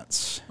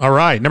comments. All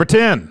right, number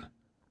 10.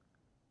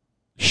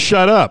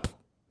 Shut up.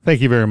 Thank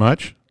you very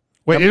much.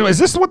 Wait, is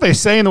this what they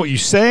say and what you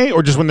say,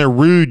 or just when they're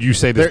rude you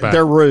say this back?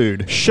 They're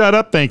rude. Shut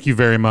up. Thank you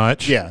very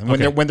much. Yeah,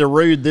 when they're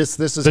rude, this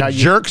is the how you.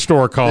 Jerk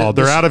store called.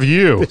 They're out of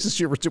you. This is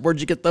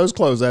where'd you get those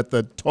clothes at?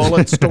 The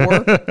toilet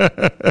store.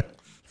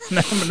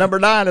 Number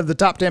 9 of the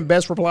top 10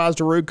 best replies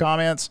to rude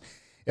comments.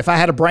 If I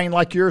had a brain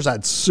like yours,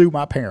 I'd sue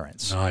my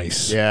parents.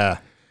 Nice. Yeah.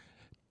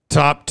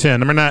 Top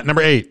 10.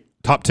 Number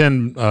 8. Top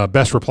 10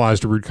 best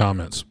replies to rude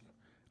comments.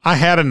 I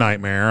had a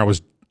nightmare.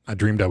 I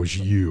dreamed I was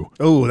you.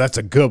 Oh, that's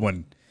a good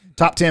one.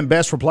 Top 10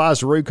 best replies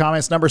to rude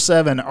comments. Number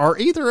 7. Are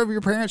either of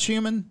your parents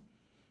human?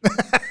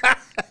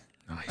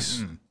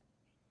 Nice.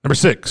 Number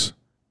 6.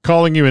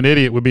 Calling you an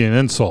idiot would be an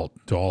insult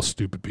to all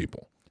stupid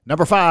people.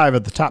 Number 5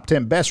 of the top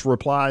 10 best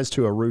replies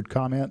to a rude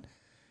comment.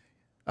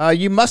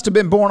 You must have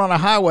been born on a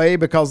highway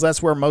because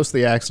that's where most of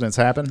the accidents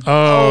happen.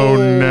 Oh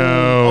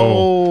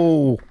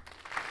no.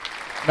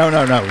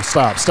 No.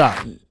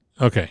 Stop.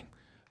 Okay.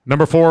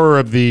 Number 4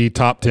 of the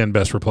top 10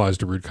 best replies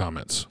to rude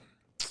comments.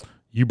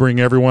 You bring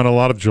everyone a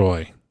lot of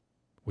joy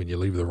when you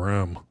leave the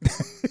room.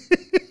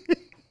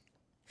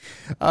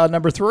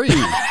 Number 3.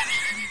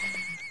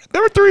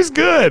 Number 3 is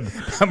good.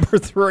 Number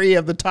 3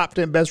 of the top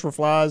 10 best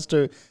replies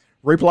to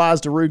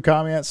rude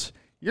comments.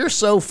 You're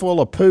so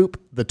full of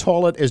poop, the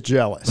toilet is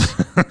jealous.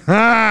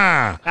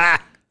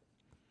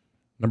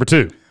 Number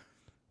 2.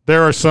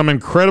 There are some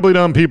incredibly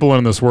dumb people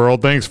in this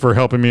world. Thanks for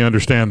helping me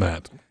understand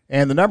that.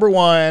 And the number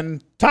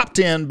 1 top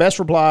 10 best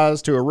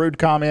replies to a rude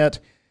comment.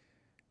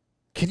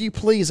 Can you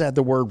please add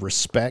the word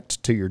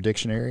respect to your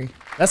dictionary?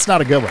 That's not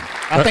a good one.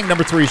 I think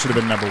number 3 should have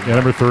been number 1. Yeah,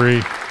 number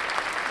 3.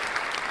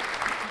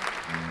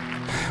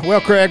 Well,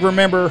 Craig,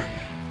 remember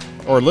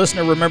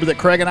that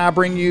Craig and I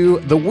bring you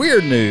the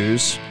weird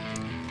news,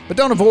 but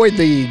don't avoid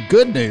the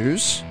good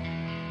news.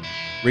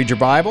 Read your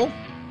Bible.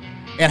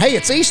 And hey,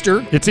 it's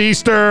Easter. It's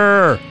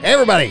Easter.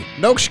 Everybody,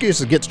 no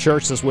excuses, get to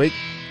church this week.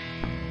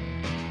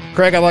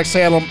 Craig, I'd like to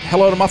say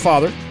hello to my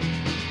father.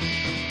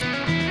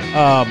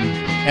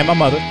 And my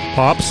mother.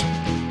 Pops?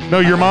 No,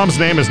 your mom's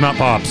name is not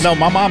Pops. No,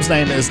 my mom's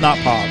name is not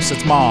Pops.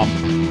 It's Mom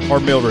or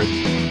Mildred.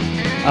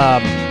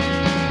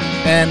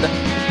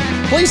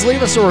 And please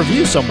leave us a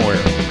review somewhere.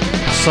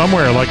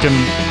 Somewhere, like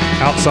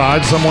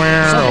outside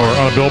somewhere, or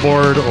on a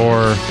billboard,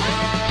 or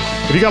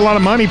if you got a lot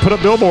of money, put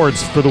up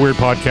billboards for the Weird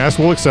Podcast.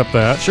 We'll accept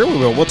that. Sure we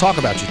will. We'll talk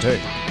about you too.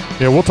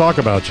 Yeah, we'll talk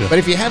about you. But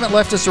if you haven't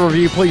left us a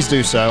review, please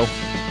do so.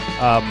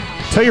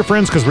 Tell your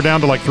friends because we're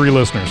down to like 3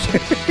 listeners.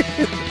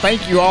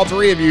 Thank you, all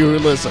 3 of you who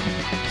listen.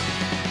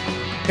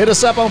 Hit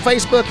us up on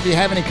Facebook if you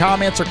have any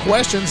comments or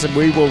questions, and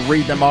we will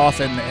read them off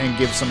and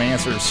give some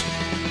answers.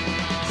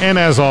 And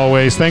as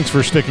always, thanks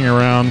for sticking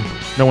around.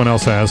 No one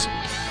else has.